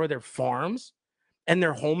would destroy their farms and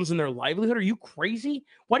their homes and their livelihood. Are you crazy?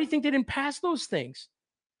 Why do you think they didn't pass those things?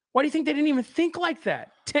 Why do you think they didn't even think like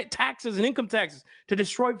that? Taxes and income taxes to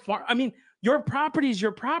destroy farm. I mean, your property is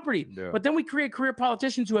your property. Yeah. But then we create career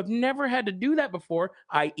politicians who have never had to do that before,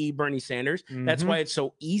 i.e. Bernie Sanders. Mm-hmm. That's why it's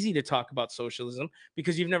so easy to talk about socialism,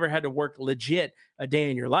 because you've never had to work legit a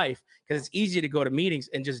day in your life, because it's easy to go to meetings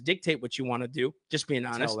and just dictate what you want to do, just being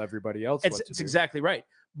honest. Tell everybody else what to do. It's exactly right.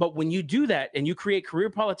 But when you do that and you create career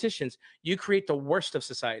politicians, you create the worst of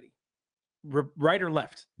society, right or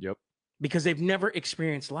left. Yep. Because they've never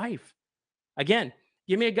experienced life. Again,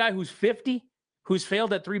 give me a guy who's 50, who's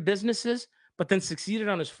failed at 3 businesses, but then succeeded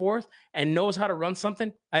on his 4th and knows how to run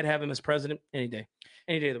something. I'd have him as president any day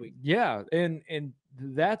of the week. Yeah. And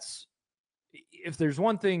that's, if there's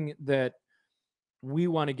one thing that we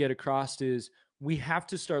want to get across, is we have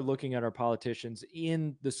to start looking at our politicians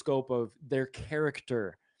in the scope of their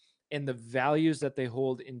character and the values that they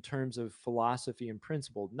hold in terms of philosophy and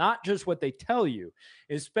principle, not just what they tell you.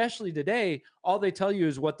 Especially today, all they tell you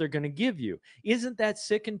is what they're going to give you. Isn't that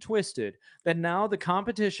sick and twisted that now the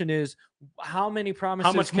competition is how many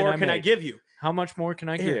promises How much more can I make? give you? How much more can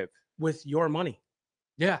I give? With your money.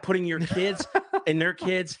 Yeah. Putting your kids and their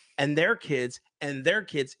kids and their kids and their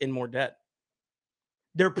kids in more debt.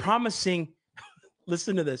 They're promising,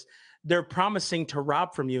 listen to this, they're promising to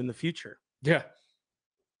rob from you in the future. Yeah.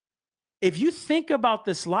 If you think about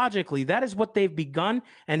this logically, that is what they've begun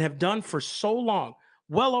and have done for so long,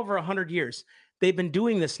 well over 100 years. They've been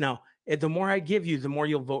doing this now. The more I give you, the more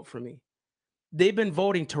you'll vote for me. They've been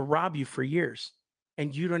voting to rob you for years,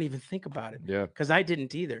 and you don't even think about it. Yeah. Because I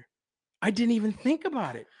didn't either. I didn't even think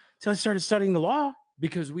about it until I started studying the law.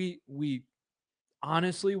 Because we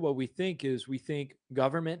honestly, what we think is we think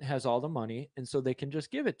government has all the money, and so they can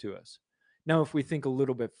just give it to us. Now, if we think a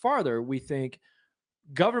little bit farther, we think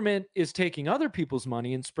government is taking other people's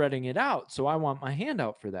money and spreading it out. So I want my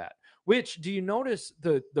handout for that. Which, do you notice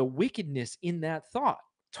the wickedness in that thought?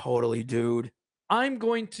 Totally, dude. I'm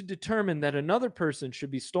going to determine that another person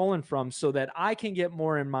should be stolen from so that I can get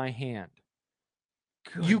more in my hand.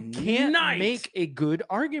 You can't make a good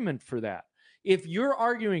argument for that. If you're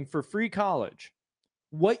arguing for free college,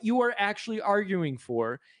 what you are actually arguing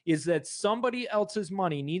for is that somebody else's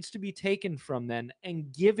money needs to be taken from them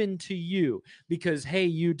and given to you because, hey,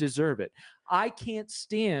 you deserve it. I can't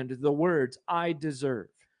stand the words I deserve.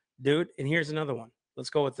 Dude, and here's another one. Let's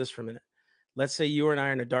go with this for a minute. Let's say you and I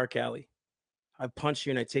are in a dark alley. I punch you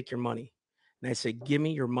and I take your money. And I say, give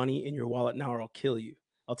me your money in your wallet now or I'll kill you.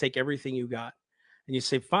 I'll take everything you got. And you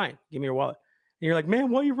say, fine, give me your wallet. And you're like, man,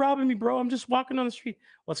 why are you robbing me, bro? I'm just walking on the street.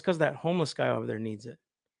 Well, it's because that homeless guy over there needs it.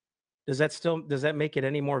 Does that make it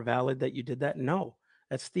any more valid that you did that? No,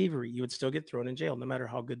 that's thievery. You would still get thrown in jail no matter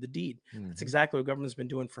how good the deed. Mm-hmm. That's exactly what government's been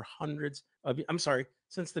doing for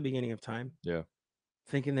since the beginning of time. Yeah.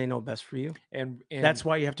 Thinking they know best for you. And that's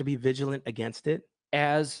why you have to be vigilant against it.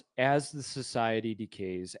 As the society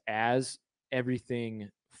decays, as everything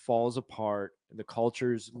falls apart, the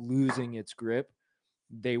culture's losing its grip,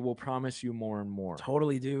 they will promise you more and more.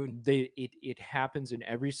 Totally, dude. It happens in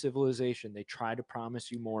every civilization. They try to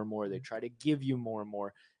promise you more and more. They try to give you more and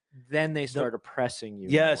more. Then they start oppressing you.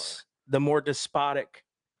 Yes. More. The more despotic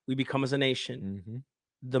we become as a nation,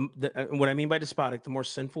 mm-hmm. What I mean by despotic, the more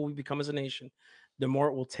sinful we become as a nation, the more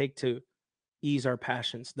it will take to ease our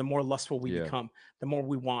passions, the more lustful we become, the more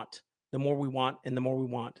we want, and the more we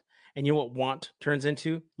want. And you know what want turns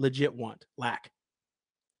into? Legit want, lack.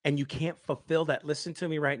 And you can't fulfill that. Listen to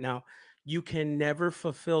me right now. You can never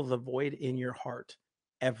fulfill the void in your heart,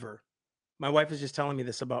 ever. My wife was just telling me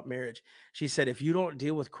this about marriage. She said, if you don't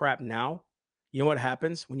deal with crap now, you know what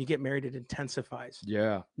happens? When you get married, it intensifies.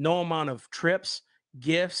 Yeah. No amount of trips,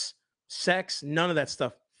 gifts, sex, none of that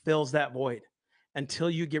stuff fills that void until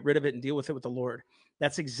you get rid of it and deal with it with the Lord.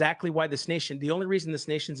 That's exactly why the only reason this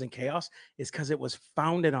nation's in chaos is because it was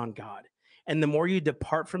founded on God. And the more you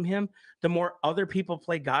depart from him, the more other people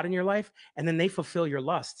play God in your life, and then they fulfill your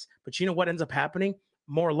lusts. But you know what ends up happening?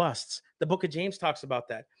 More lusts. The book of James talks about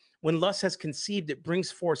that. When lust has conceived, it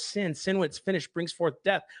brings forth sin. Sin, when it's finished, brings forth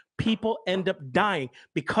death. People end up dying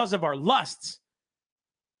because of our lusts.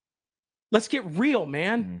 Let's get real,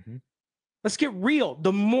 man. Mm-hmm. Let's get real.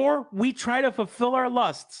 The more we try to fulfill our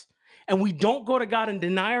lusts and we don't go to God and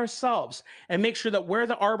deny ourselves and make sure that we're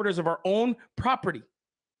the arbiters of our own property,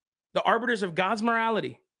 the arbiters of God's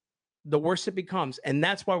morality, the worse it becomes. And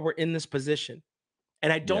that's why we're in this position.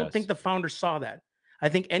 And I don't think the founders saw that. I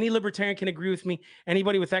think any libertarian can agree with me.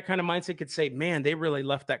 Anybody with that kind of mindset could say, man, they really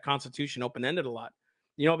left that Constitution open-ended a lot,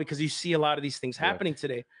 because you see a lot of these things happening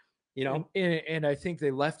today, And I think they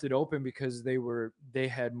left it open because they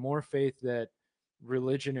had more faith that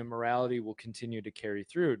religion and morality will continue to carry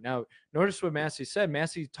through. Now, notice what Massey said.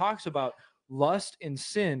 Massey talks about lust and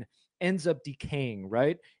sin ends up decaying,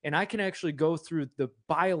 right? And I can actually go through the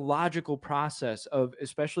biological process of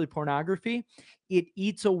especially pornography. It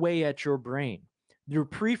eats away at your brain. Your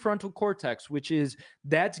prefrontal cortex,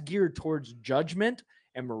 that's geared towards judgment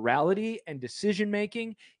and morality and decision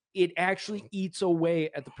making, it actually eats away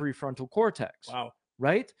at the prefrontal cortex. Wow.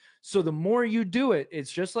 Right? So the more you do it,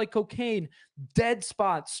 it's just like cocaine, dead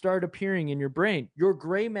spots start appearing in your brain. Your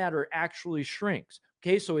gray matter actually shrinks.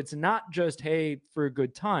 Okay, so it's not just, hey, for a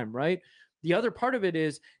good time, right? The other part of it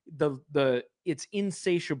is it's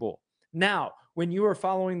insatiable. Now, when you are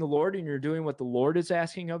following the Lord and you're doing what the Lord is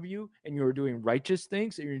asking of you, and you're doing righteous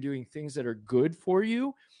things, and you're doing things that are good for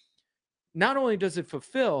you, not only does it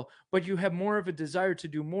fulfill, but you have more of a desire to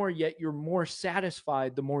do more, yet you're more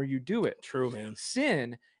satisfied the more you do it. True, man.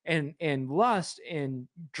 Sin and lust and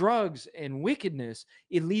drugs and wickedness,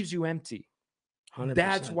 it leaves you empty. 100%,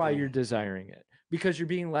 that's why dude. you're desiring it, because you're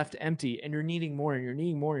being left empty and you're needing more and you're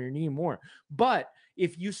needing more and you're needing more. But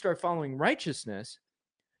if you start following righteousness,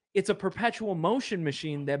 it's a perpetual motion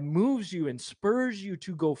machine that moves you and spurs you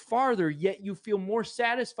to go farther, yet you feel more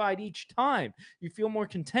satisfied each time. You feel more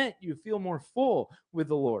content. You feel more full with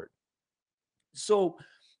the Lord. So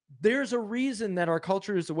there's a reason that our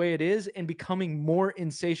culture is the way it is and becoming more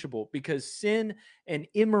insatiable, because sin and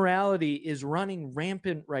immorality is running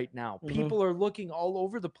rampant right now. Mhm. People are looking all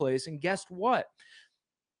over the place. And guess what?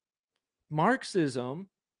 Marxism,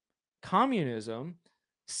 communism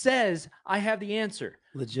says, I have the answer.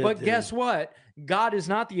 Legit, but dude. guess what? God is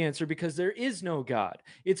not the answer, because there is no God.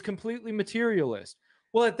 It's completely materialist.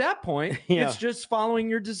 Well, at that point, Yeah. it's just following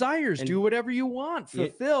your desires. And- do whatever you want.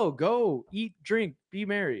 Fulfill. Go. Eat, drink, be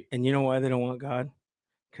merry. And you know why they don't want God?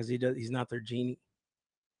 Because he's not their genie.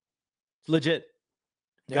 Legit.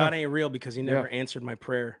 God ain't real because he never answered my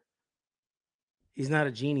prayer. He's not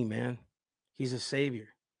a genie, man. He's a savior.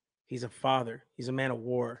 He's a father. He's a man of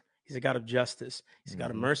war. He's a God of justice. He's a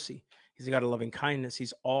God of mercy. He's a God of loving kindness.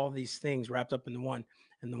 He's all these things wrapped up in the one.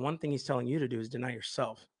 And the one thing he's telling you to do is deny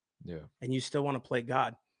yourself. Yeah. And you still want to play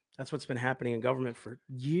God. That's what's been happening in government for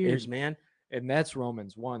years, man. And that's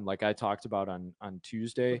Romans 1, like I talked about on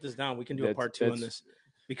Tuesday. Put this down. We can do a part 2 on this,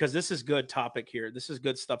 because this is good topic here. This is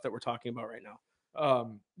good stuff that we're talking about right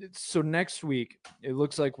now. So next week, it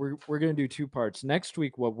looks like we're going to do 2 parts. Next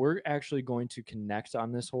week, what we're actually going to connect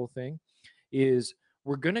on this whole thing is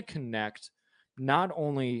we're going to connect not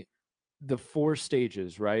only the 4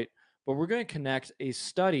 stages, right? But we're going to connect a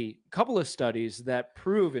couple of studies that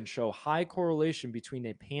prove and show high correlation between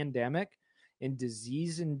a pandemic and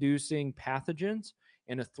disease-inducing pathogens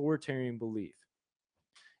and authoritarian belief.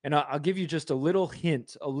 And I'll give you just a little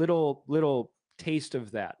hint, a little taste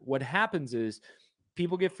of that. What happens is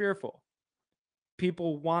people get fearful.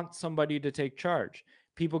 People want somebody to take charge.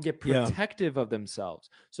 People get protective of themselves.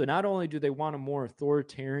 So not only do they want a more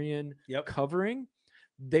authoritarian covering,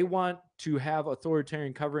 they want to have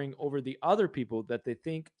authoritarian covering over the other people that they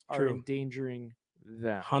think are endangering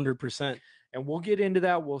them. 100%. And we'll get into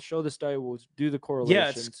that. We'll show the study. We'll do the correlations. Yeah,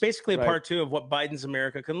 it's basically a part 2 of what Biden's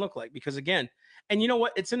America can look like. Because again, and you know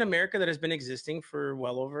what? It's an America that has been existing for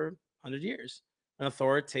well over 100 years. An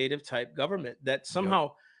authoritative type government that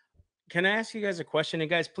somehow... Can I ask you guys a question? And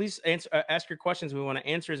guys, please ask your questions. We want to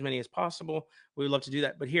answer as many as possible. We would love to do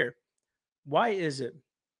that. But here, why is it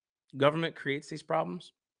government creates these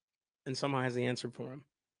problems and somehow has the answer for them?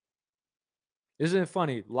 Isn't it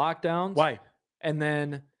funny? Lockdowns. Why? And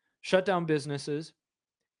then shut down businesses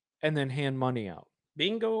and then hand money out.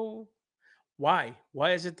 Bingo. Why?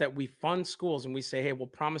 Why is it that we fund schools and we say, hey, we'll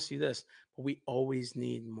promise you this, but we always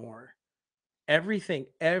need more? Everything.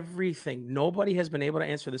 Nobody has been able to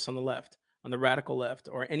answer this on the left, on the radical left,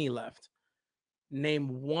 or any left.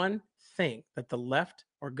 Name one thing that the left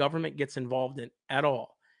or government gets involved in at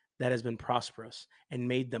all that has been prosperous and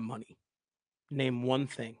made them money. Name one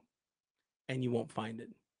thing, and you won't find it.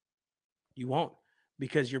 You won't,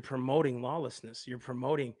 because you're promoting lawlessness. You're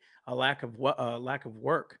promoting a lack of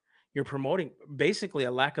work. You're promoting basically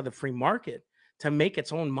a lack of the free market to make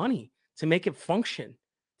its own money, to make it function,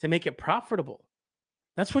 to make it profitable.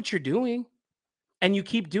 That's what you're doing. And you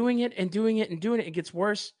keep doing it and doing it and doing it. It gets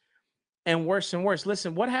worse and worse and worse.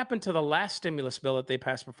 Listen, what happened to the last stimulus bill that they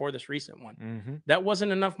passed before this recent one? Mm-hmm. That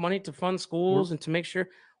wasn't enough money to fund schools and to make sure.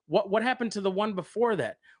 What happened to the one before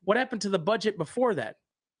that? What happened to the budget before that?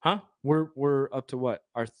 Huh? We're up to what?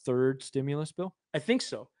 Our 3rd stimulus bill? I think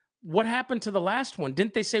so. What happened to the last one?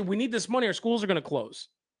 Didn't they say we need this money or schools are going to close?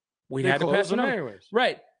 We had to pass them anyways.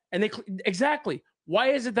 Right. And exactly. Why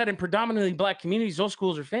is it that in predominantly Black communities, those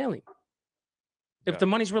schools are failing? If the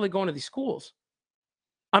money's really going to these schools?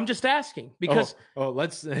 I'm just asking because...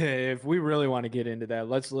 let's, if we really want to get into that,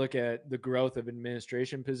 let's look at the growth of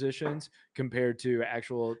administration positions compared to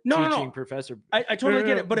actual teaching professor. I totally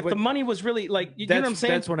get it. But if the money was really like, you know what I'm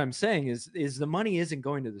saying? That's what I'm saying is the money isn't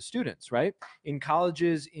going to the students, right? In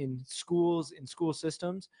colleges, in schools, in school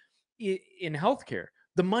systems, in healthcare.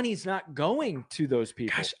 The money's not going to those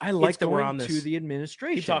people. Gosh, I like that we're on this. To the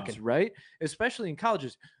administration, right? Especially in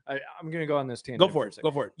colleges. I'm going to go on this tangent. Go for it.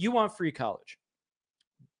 Go for it. You want free college.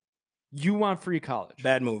 You want free college.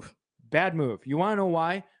 Bad move. Bad move. You want to know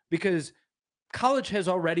why? Because college has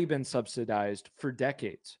already been subsidized for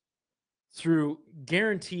decades through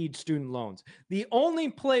guaranteed student loans. The only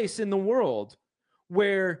place in the world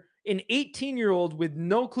where an 18-year-old with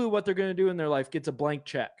no clue what they're going to do in their life gets a blank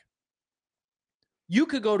check. You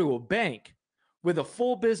could go to a bank, with a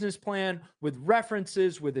full business plan, with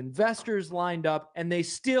references, with investors lined up, and they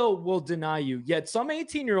still will deny you. Yet some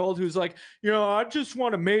 18-year-old who's like, I just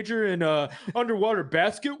want to major in underwater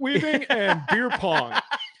basket weaving and beer pong.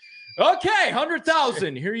 Okay,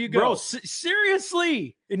 100,000. Here you go. Bro,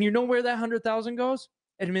 seriously. And you know where that 100,000 goes?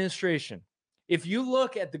 Administration. If you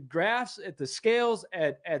look at the graphs, at the scales,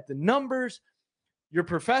 at the numbers, your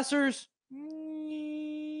professors,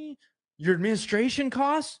 your administration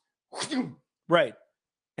costs, right.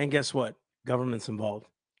 And guess what? Government's involved.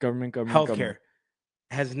 Government. Healthcare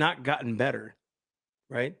has not gotten better,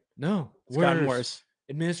 right? No, it's gotten worse.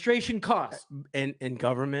 Administration costs. And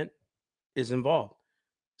government is involved.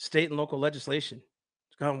 State and local legislation,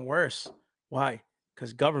 it's gotten worse. Why?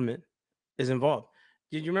 Because government is involved.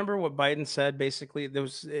 Did you remember what Biden said? Basically,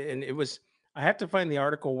 I have to find the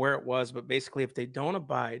article where it was, but basically, if the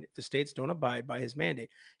states don't abide by his mandate,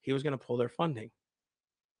 he was going to pull their funding.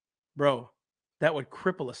 Bro, that would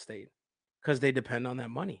cripple a state because they depend on that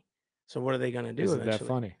money. So what are they going to do? Isn't that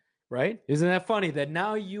funny? Right? Isn't that funny that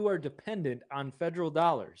now you are dependent on federal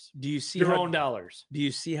dollars? Do you see your own dollars? Do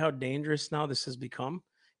you see how dangerous now this has become?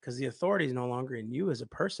 Because the authority is no longer in you as a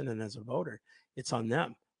person and as a voter. It's on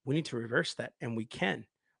them. We need to reverse that, and we can,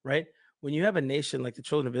 right? When you have a nation like the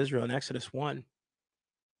children of Israel in Exodus 1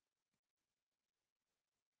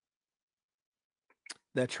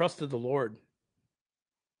 that trusted the Lord,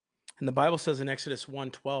 and the Bible says in Exodus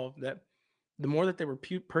 1:12 that the more that they were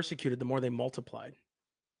persecuted, the more they multiplied.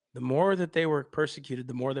 The more that they were persecuted,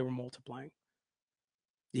 the more they were multiplying.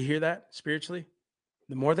 Do you hear that spiritually?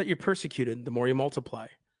 The more that you're persecuted, the more you multiply.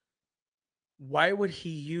 Why would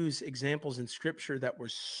he use examples in scripture that were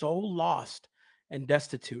so lost and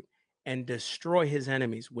destitute and destroy his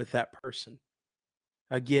enemies with that person?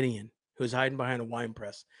 A Gideon who's hiding behind a wine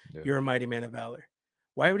press. Yeah. You're a mighty man of valor.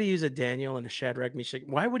 Why would he use a Daniel and a Shadrach, Meshach?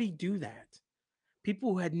 Why would he do that?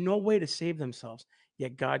 People who had no way to save themselves,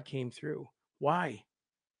 yet God came through. Why?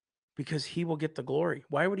 Because he will get the glory.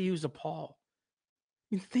 Why would he use a Paul?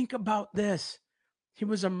 I mean, think about this. He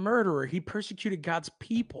was a murderer. He persecuted God's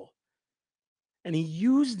people. And he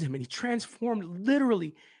used them and he transformed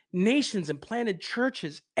literally nations and planted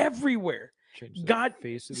churches everywhere. God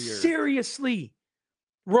face of the earth. Seriously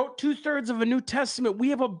wrote 2/3 of a New Testament. We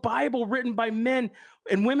have a Bible written by men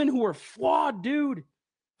and women who are flawed, dude.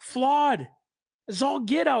 Flawed. It's all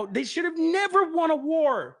get out. They should have never won a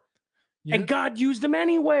war. And God used them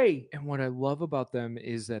anyway. And what I love about them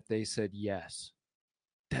is that they said yes.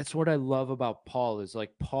 That's what I love about Paul is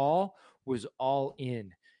like Paul was all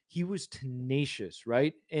in. He was tenacious,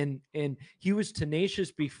 right? And he was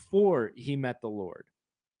tenacious before he met the Lord.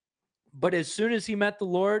 But as soon as he met the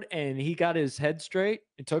Lord and he got his head straight,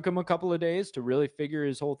 it took him a couple of days to really figure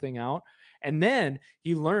his whole thing out. And then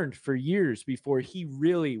he learned for years before he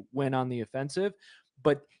really went on the offensive.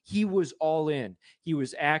 But he was all in. He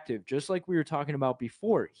was active, just like we were talking about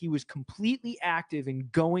before. He was completely active in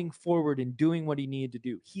going forward and doing what he needed to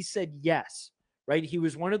do. He said yes. Right? He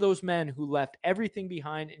was one of those men who left everything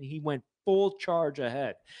behind and he went full charge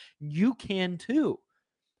ahead. You can too.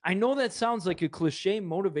 I know that sounds like a cliche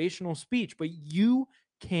motivational speech, but you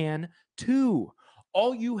can too.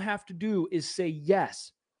 All you have to do is say,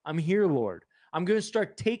 yes, I'm here, Lord. I'm going to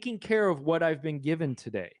start taking care of what I've been given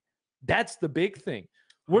today. That's the big thing.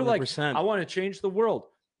 We're 100%. Like, I want to change the world.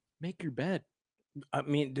 Make your bed. I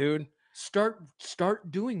mean, dude.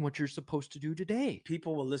 Start doing what you're supposed to do today.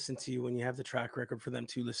 People will listen to you when you have the track record for them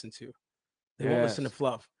to listen to. They won't listen to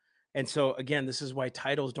fluff. And so again, this is why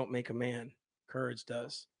titles don't make a man. Courage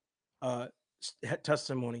does.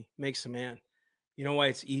 Testimony makes a man. You know why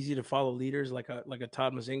it's easy to follow leaders like a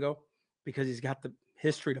Todd Mozingo? Because he's got the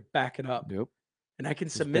history to back it up. Yep. And I can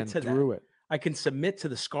submit to that. I can submit to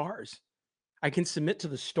the scars. I can submit to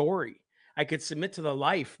the story. I could submit to the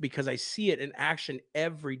life because I see it in action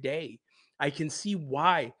every day. I can see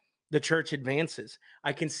why the church advances.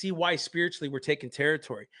 I can see why spiritually we're taking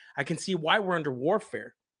territory. I can see why we're under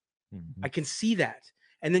warfare. I can see that.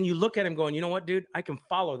 And then you look at him going, you know what, dude? I can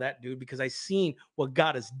follow that dude because I've seen what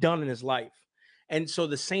God has done in his life. And so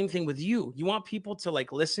the same thing with you. You want people to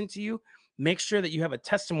like listen to you. Make sure that you have a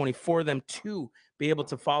testimony for them to be able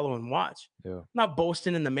to follow and watch. Yeah. I'm not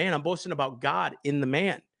boasting in the man. I'm boasting about God in the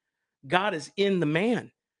man. God is in the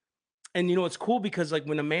man. And you know, it's cool because like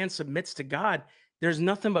when a man submits to God, there's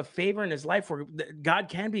nothing but favor in his life where God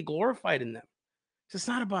can be glorified in them. So it's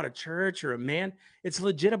not about a church or a man. It's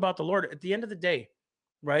legit about the Lord. At the end of the day,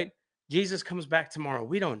 right? Jesus comes back tomorrow.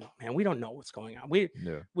 We don't know, man. We don't know what's going on. We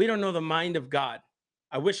don't know the mind of God.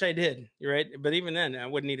 I wish I did, right? But even then, I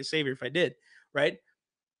wouldn't need a savior if I did, right?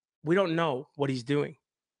 We don't know what he's doing.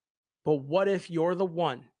 But what if you're the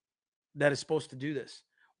one that is supposed to do this?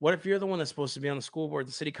 What if you're the one that's supposed to be on the school board,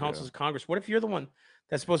 the city councils, Congress? What if you're the one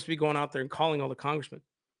that's supposed to be going out there and calling all the congressmen?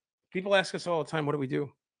 People ask us all the time, what do we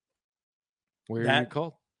do? Where are you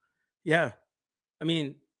called? Yeah. I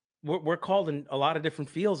mean, we're called in a lot of different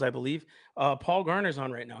fields, I believe. Paul Garner's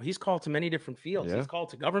on right now. He's called to many different fields. He's called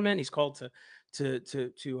to government. He's called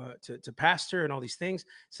to pastor and all these things.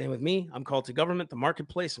 Same with me. I'm called to government, the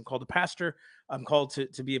marketplace. I'm called to pastor. I'm called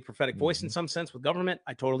to be a prophetic voice in some sense with government.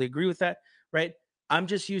 I totally agree with that. Right. I'm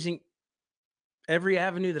just using every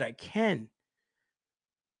avenue that I can.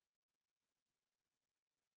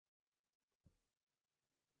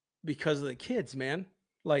 Because of the kids, man.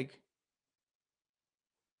 Like,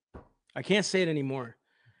 I can't say it anymore.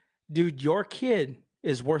 Dude, your kid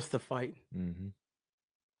is worth the fight. Mm-hmm.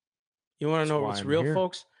 You want to know what's real,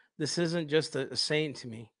 folks? This isn't just a saying to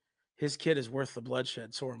me. His kid is worth the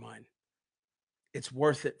bloodshed, so are mine. It's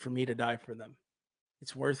worth it for me to die for them.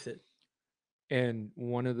 It's worth it. And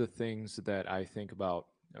one of the things that I think about,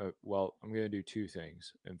 well, I'm going to do two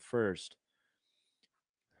things. And first,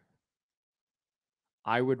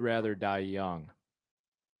 I would rather die young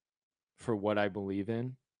for what I believe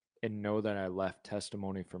in and know that I left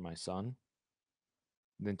testimony for my son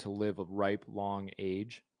than to live a ripe, long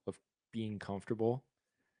age of being comfortable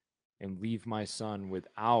and leave my son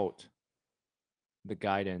without the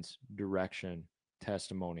guidance, direction,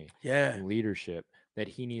 testimony, and leadership that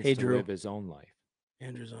he needs to live his own life.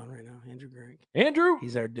 Andrew's on right now. Andrew Grank. Andrew!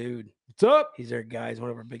 He's our dude. What's up? He's our guy. He's one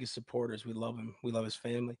of our biggest supporters. We love him. We love his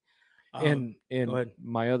family. And go ahead.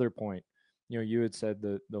 My other point, you had said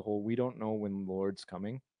the whole, we don't know when the Lord's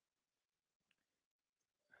coming.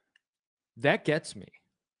 That gets me,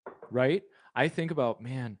 right? I think about,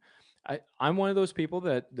 man, I'm one of those people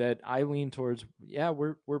that I lean towards,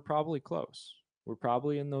 we're probably close. We're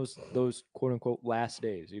probably in those quote unquote last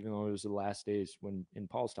days, even though it was the last days when in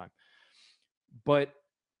Paul's time. But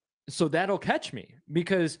so that'll catch me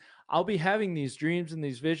because I'll be having these dreams and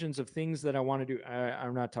these visions of things that I want to do.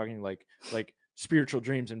 I'm not talking like spiritual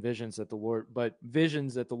dreams and visions that the Lord, but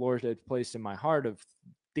visions that the Lord had placed in my heart of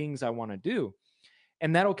things I want to do.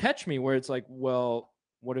 And that'll catch me where it's like, well,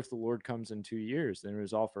 what if the Lord comes in 2 years? Then it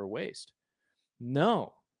was all for a waste.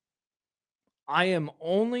 No. I am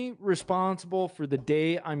only responsible for the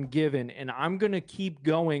day I'm given, and I'm going to keep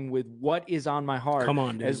going with what is on my heart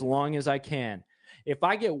as long as I can. If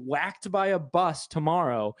I get whacked by a bus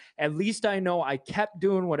tomorrow, at least I know I kept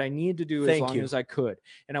doing what I needed to do as long as I could.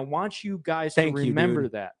 And I want you guys to remember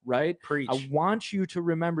that, right? Preach. I want you to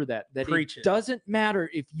remember that it doesn't matter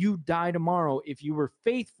if you die tomorrow, if you were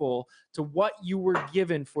faithful to what you were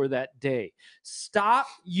given for that day. Stop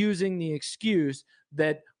using the excuse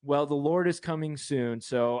that, well, the Lord is coming soon,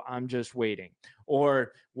 so I'm just waiting.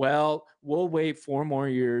 Or, well, we'll wait 4 more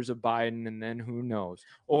years of Biden and then who knows?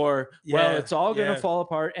 Or, well, it's all going to fall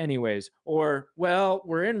apart anyways. Or, well,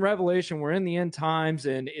 we're in Revelation, we're in the end times,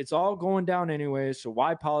 and it's all going down anyways, so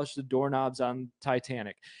why polish the doorknobs on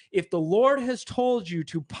Titanic? If the Lord has told you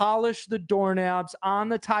to polish the doorknobs on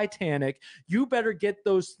the Titanic, you better get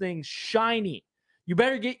those things shiny. You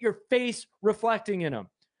better get your face reflecting in them.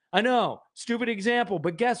 I know, stupid example,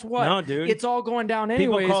 but guess what? No, dude. It's all going down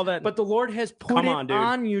anyways, but the Lord has put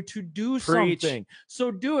on you to do something.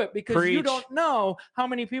 So do it because you don't know how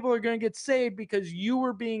many people are going to get saved because you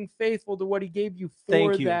were being faithful to what he gave you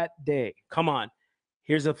for that day. Come on.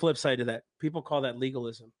 Here's the flip side of that. People call that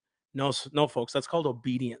legalism. No, folks, that's called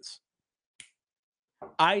obedience.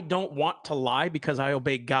 I don't want to lie because I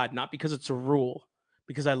obey God, not because it's a rule,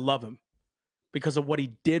 because I love him, because of what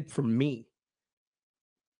he did for me.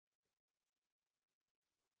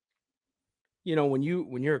 When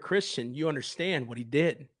you're a Christian, you understand what he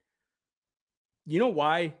did. You know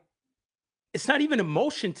why? It's not even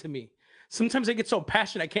emotion to me. Sometimes I get so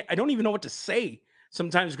passionate, I don't even know what to say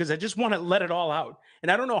sometimes because I just want to let it all out.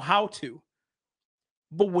 And I don't know how to.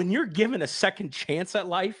 But when you're given a second chance at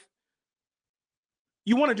life,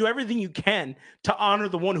 you want to do everything you can to honor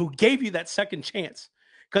the one who gave you that second chance.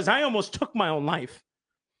 Because I almost took my own life.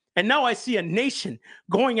 And now I see a nation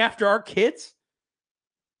going after our kids.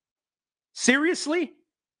 Seriously?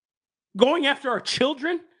 Going after our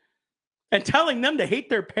children and telling them to hate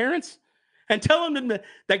their parents and telling them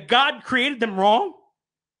that God created them wrong?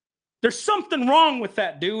 There's something wrong with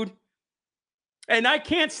that, dude. And I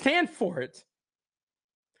can't stand for it.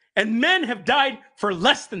 And men have died for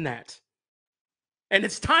less than that. And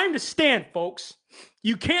it's time to stand, folks.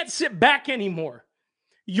 You can't sit back anymore.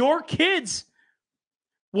 Your kids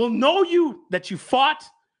will know that you fought,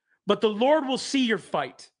 but the Lord will see your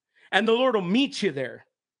fight. And the Lord will meet you there.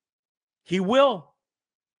 He will.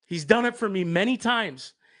 He's done it for me many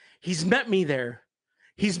times. He's met me there.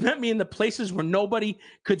 He's met me in the places where nobody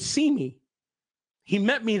could see me. He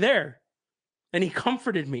met me there, and he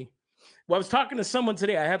comforted me. Well, I was talking to someone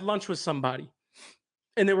today. I had lunch with somebody,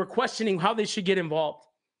 and they were questioning how they should get involved.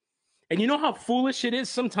 And you know how foolish it is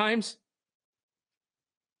sometimes?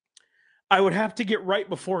 I would have to get right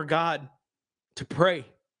before God to pray.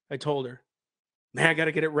 I told her, man, I got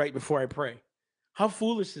to get it right before I pray. How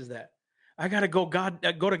foolish is that? I got to go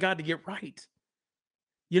to God to get right.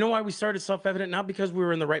 You know why we started Self-Evident? Not because we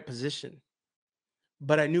were in the right position,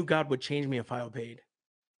 but I knew God would change me if I obeyed.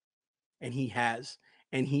 And he has,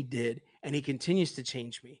 and he did, and he continues to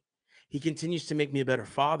change me. He continues to make me a better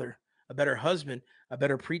father, a better husband, a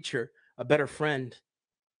better preacher, a better friend.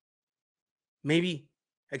 Maybe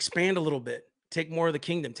expand a little bit, take more of the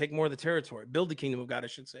kingdom, take more of the territory, build the kingdom of God, I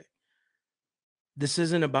should say. This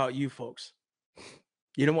isn't about you, folks.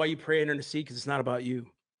 You know why you pray and intercede? Because it's not about you.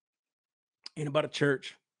 Ain't about a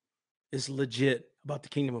church. It's legit about the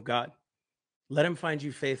kingdom of God. Let him find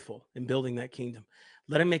you faithful in building that kingdom.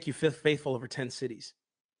 Let him make you faithful over 10 cities.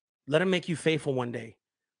 Let him make you faithful one day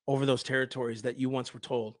over those territories that you once were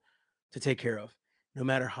told to take care of, no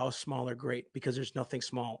matter how small or great, because there's nothing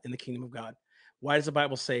small in the kingdom of God. Why does the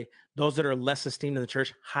Bible say those that are less esteemed in the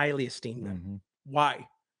church, highly esteem them? Mm-hmm. Why?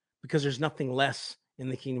 Because there's nothing less in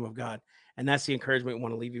the kingdom of God. And that's the encouragement we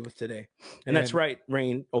want to leave you with today. And that's right,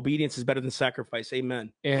 Rain. Obedience is better than sacrifice.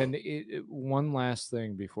 Amen. And one last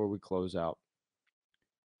thing before we close out.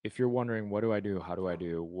 If you're wondering, what do I do? How do I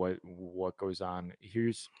do? What goes on?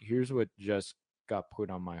 Here's what just got put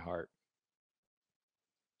on my heart.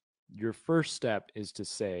 Your first step is to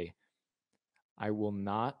say, I will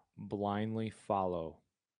not blindly follow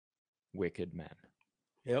wicked men.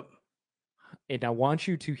 Yep. And I want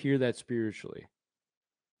you to hear that spiritually.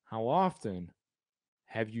 How often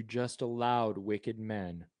have you just allowed wicked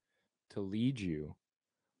men to lead you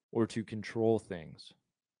or to control things?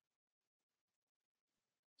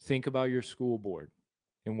 Think about your school board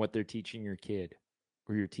and what they're teaching your kid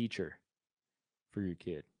or your teacher for your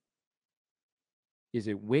kid. Is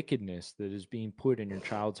it wickedness that is being put in your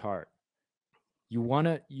child's heart? You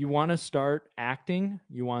want to start acting,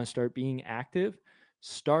 you want to start being active,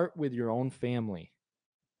 start with your own family.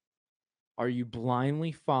 Are you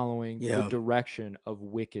blindly following the direction of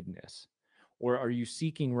wickedness? Or are you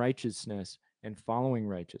seeking righteousness and following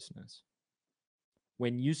righteousness?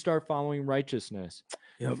 When you start following righteousness,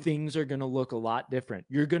 things are going to look a lot different.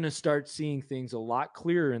 You're going to start seeing things a lot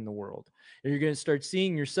clearer in the world. And you're going to start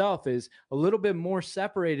seeing yourself as a little bit more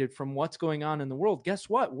separated from what's going on in the world. Guess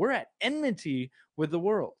what? We're at enmity with the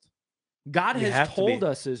world. God has told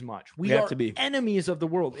us as much. We are enemies of the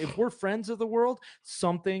world. If we're friends of the world,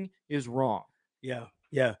 something is wrong. Yeah.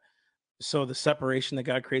 Yeah. So the separation that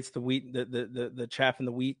God creates, the wheat, the chaff and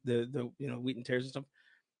the wheat, the wheat and tares and stuff.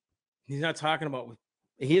 He's not talking about,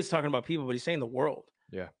 he is talking about people, but he's saying the world.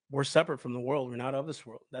 Yeah. We're separate from the world. We're not of this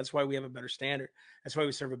world. That's why we have a better standard. That's why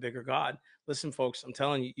we serve a bigger God. Listen, folks, I'm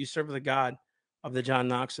telling you, you serve the God of the John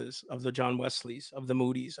Knoxes, of the John Wesleys, of the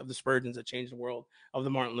Moody's, of the Spurgeons that changed the world, of the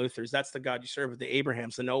Martin Luthers. That's the God you serve, the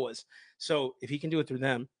Abrahams, the Noahs. So if he can do it through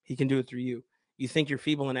them, he can do it through you. You think you're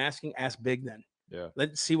feeble in asking? Ask big then. Yeah.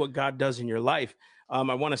 Let's see what God does in your life. I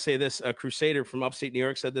want to say this, a Crusader from upstate New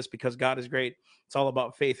York said this, because God is great. It's all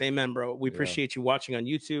about faith. Amen, bro. We appreciate you watching on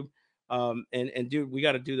YouTube. And dude, we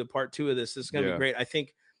got to do the part 2 of this. This is going to be great. I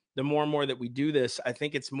think the more and more that we do this, I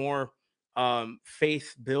think it's more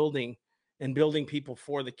faith building and building people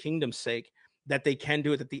for the kingdom's sake, that they can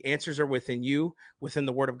do it, that the answers are within you, within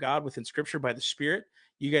the word of God, within scripture, by the Spirit.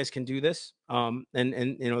 You guys can do this. And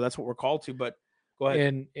that's what we're called to, but go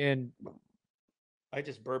ahead. And I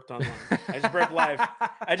just burped online. I just burped live.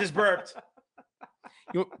 I just burped.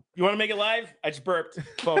 You want to make it live? I just burped,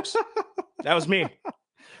 folks. That was me.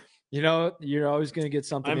 You're always going to get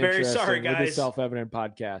something. I'm very sorry, guys. With the Self-Evident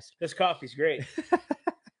podcast. This coffee's great.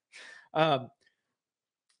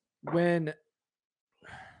 When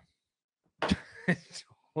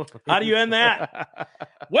how do you end that?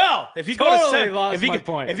 Well, if you go to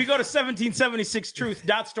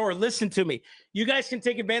 1776truth.store, listen to me. You guys can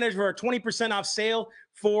take advantage of our 20% off sale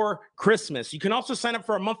for Christmas. You can also sign up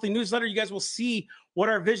for our monthly newsletter. You guys will see what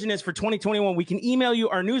our vision is for 2021. We can email you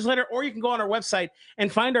our newsletter, or you can go on our website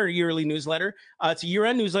and find our yearly newsletter. It's a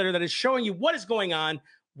year-end newsletter that is showing you what is going on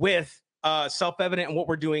with Self-Evident and what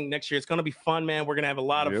we're doing next year. It's going to be fun, man. We're going to have a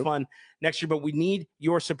lot of fun next year, but we need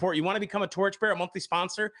your support. You want to become a torchbearer, a monthly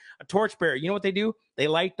sponsor? A torchbearer, you know what they do? They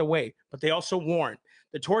light the way, but they also warn.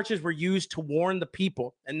 The torches were used to warn the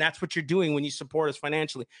people, and that's what you're doing when you support us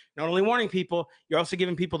financially. Not only warning people, you're also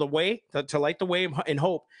giving people the way to light the way in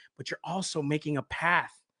hope, but you're also making a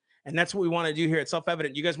path And that's what we want to do here at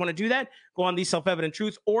Self-Evident. You guys want to do that? Go on the Self-Evident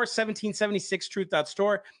Truth or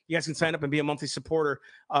 1776truth.store. You guys can sign up and be a monthly supporter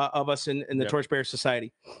of us in the Torchbearer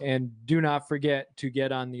Society. And do not forget to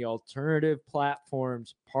get on the alternative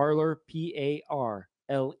platforms, Parler, PARLER.com.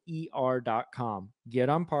 Get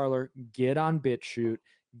on Parler, get on BitChute,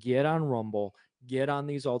 get on Rumble, get on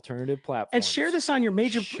these alternative platforms. And share this on your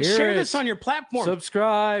share this on your platform.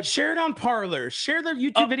 Subscribe. Share it on Parler. Share the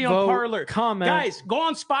YouTube video on Parler. Comment. Guys, go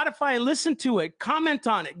on Spotify and listen to it. Comment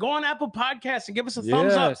on it. Go on Apple Podcasts and give us a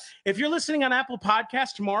thumbs up. If you're listening on Apple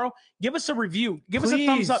Podcasts tomorrow, give us a review. Give us a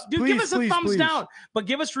thumbs up. Dude, give us a thumbs down. But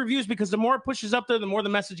give us reviews, because the more it pushes up there, the more the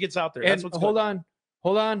message gets out there. That's what's hold on.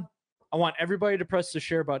 I want everybody to press the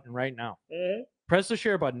share button right now. Press the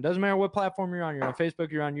share button. Doesn't matter what platform you're on. You're on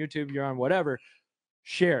Facebook, you're on YouTube, you're on whatever.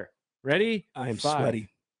 Share. Ready? I'm sweaty.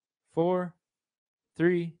 4,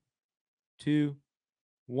 3, 2,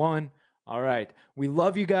 1. All right. We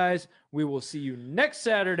love you guys. We will see you next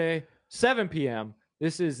Saturday, 7 p.m.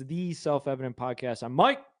 This is the Self-Evident Podcast. I'm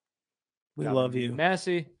Mike. We love you.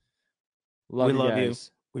 Massey. We love you.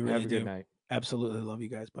 We really do. Have a good night. Absolutely love you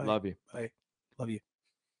guys. Bye. Love you. Bye. Love you.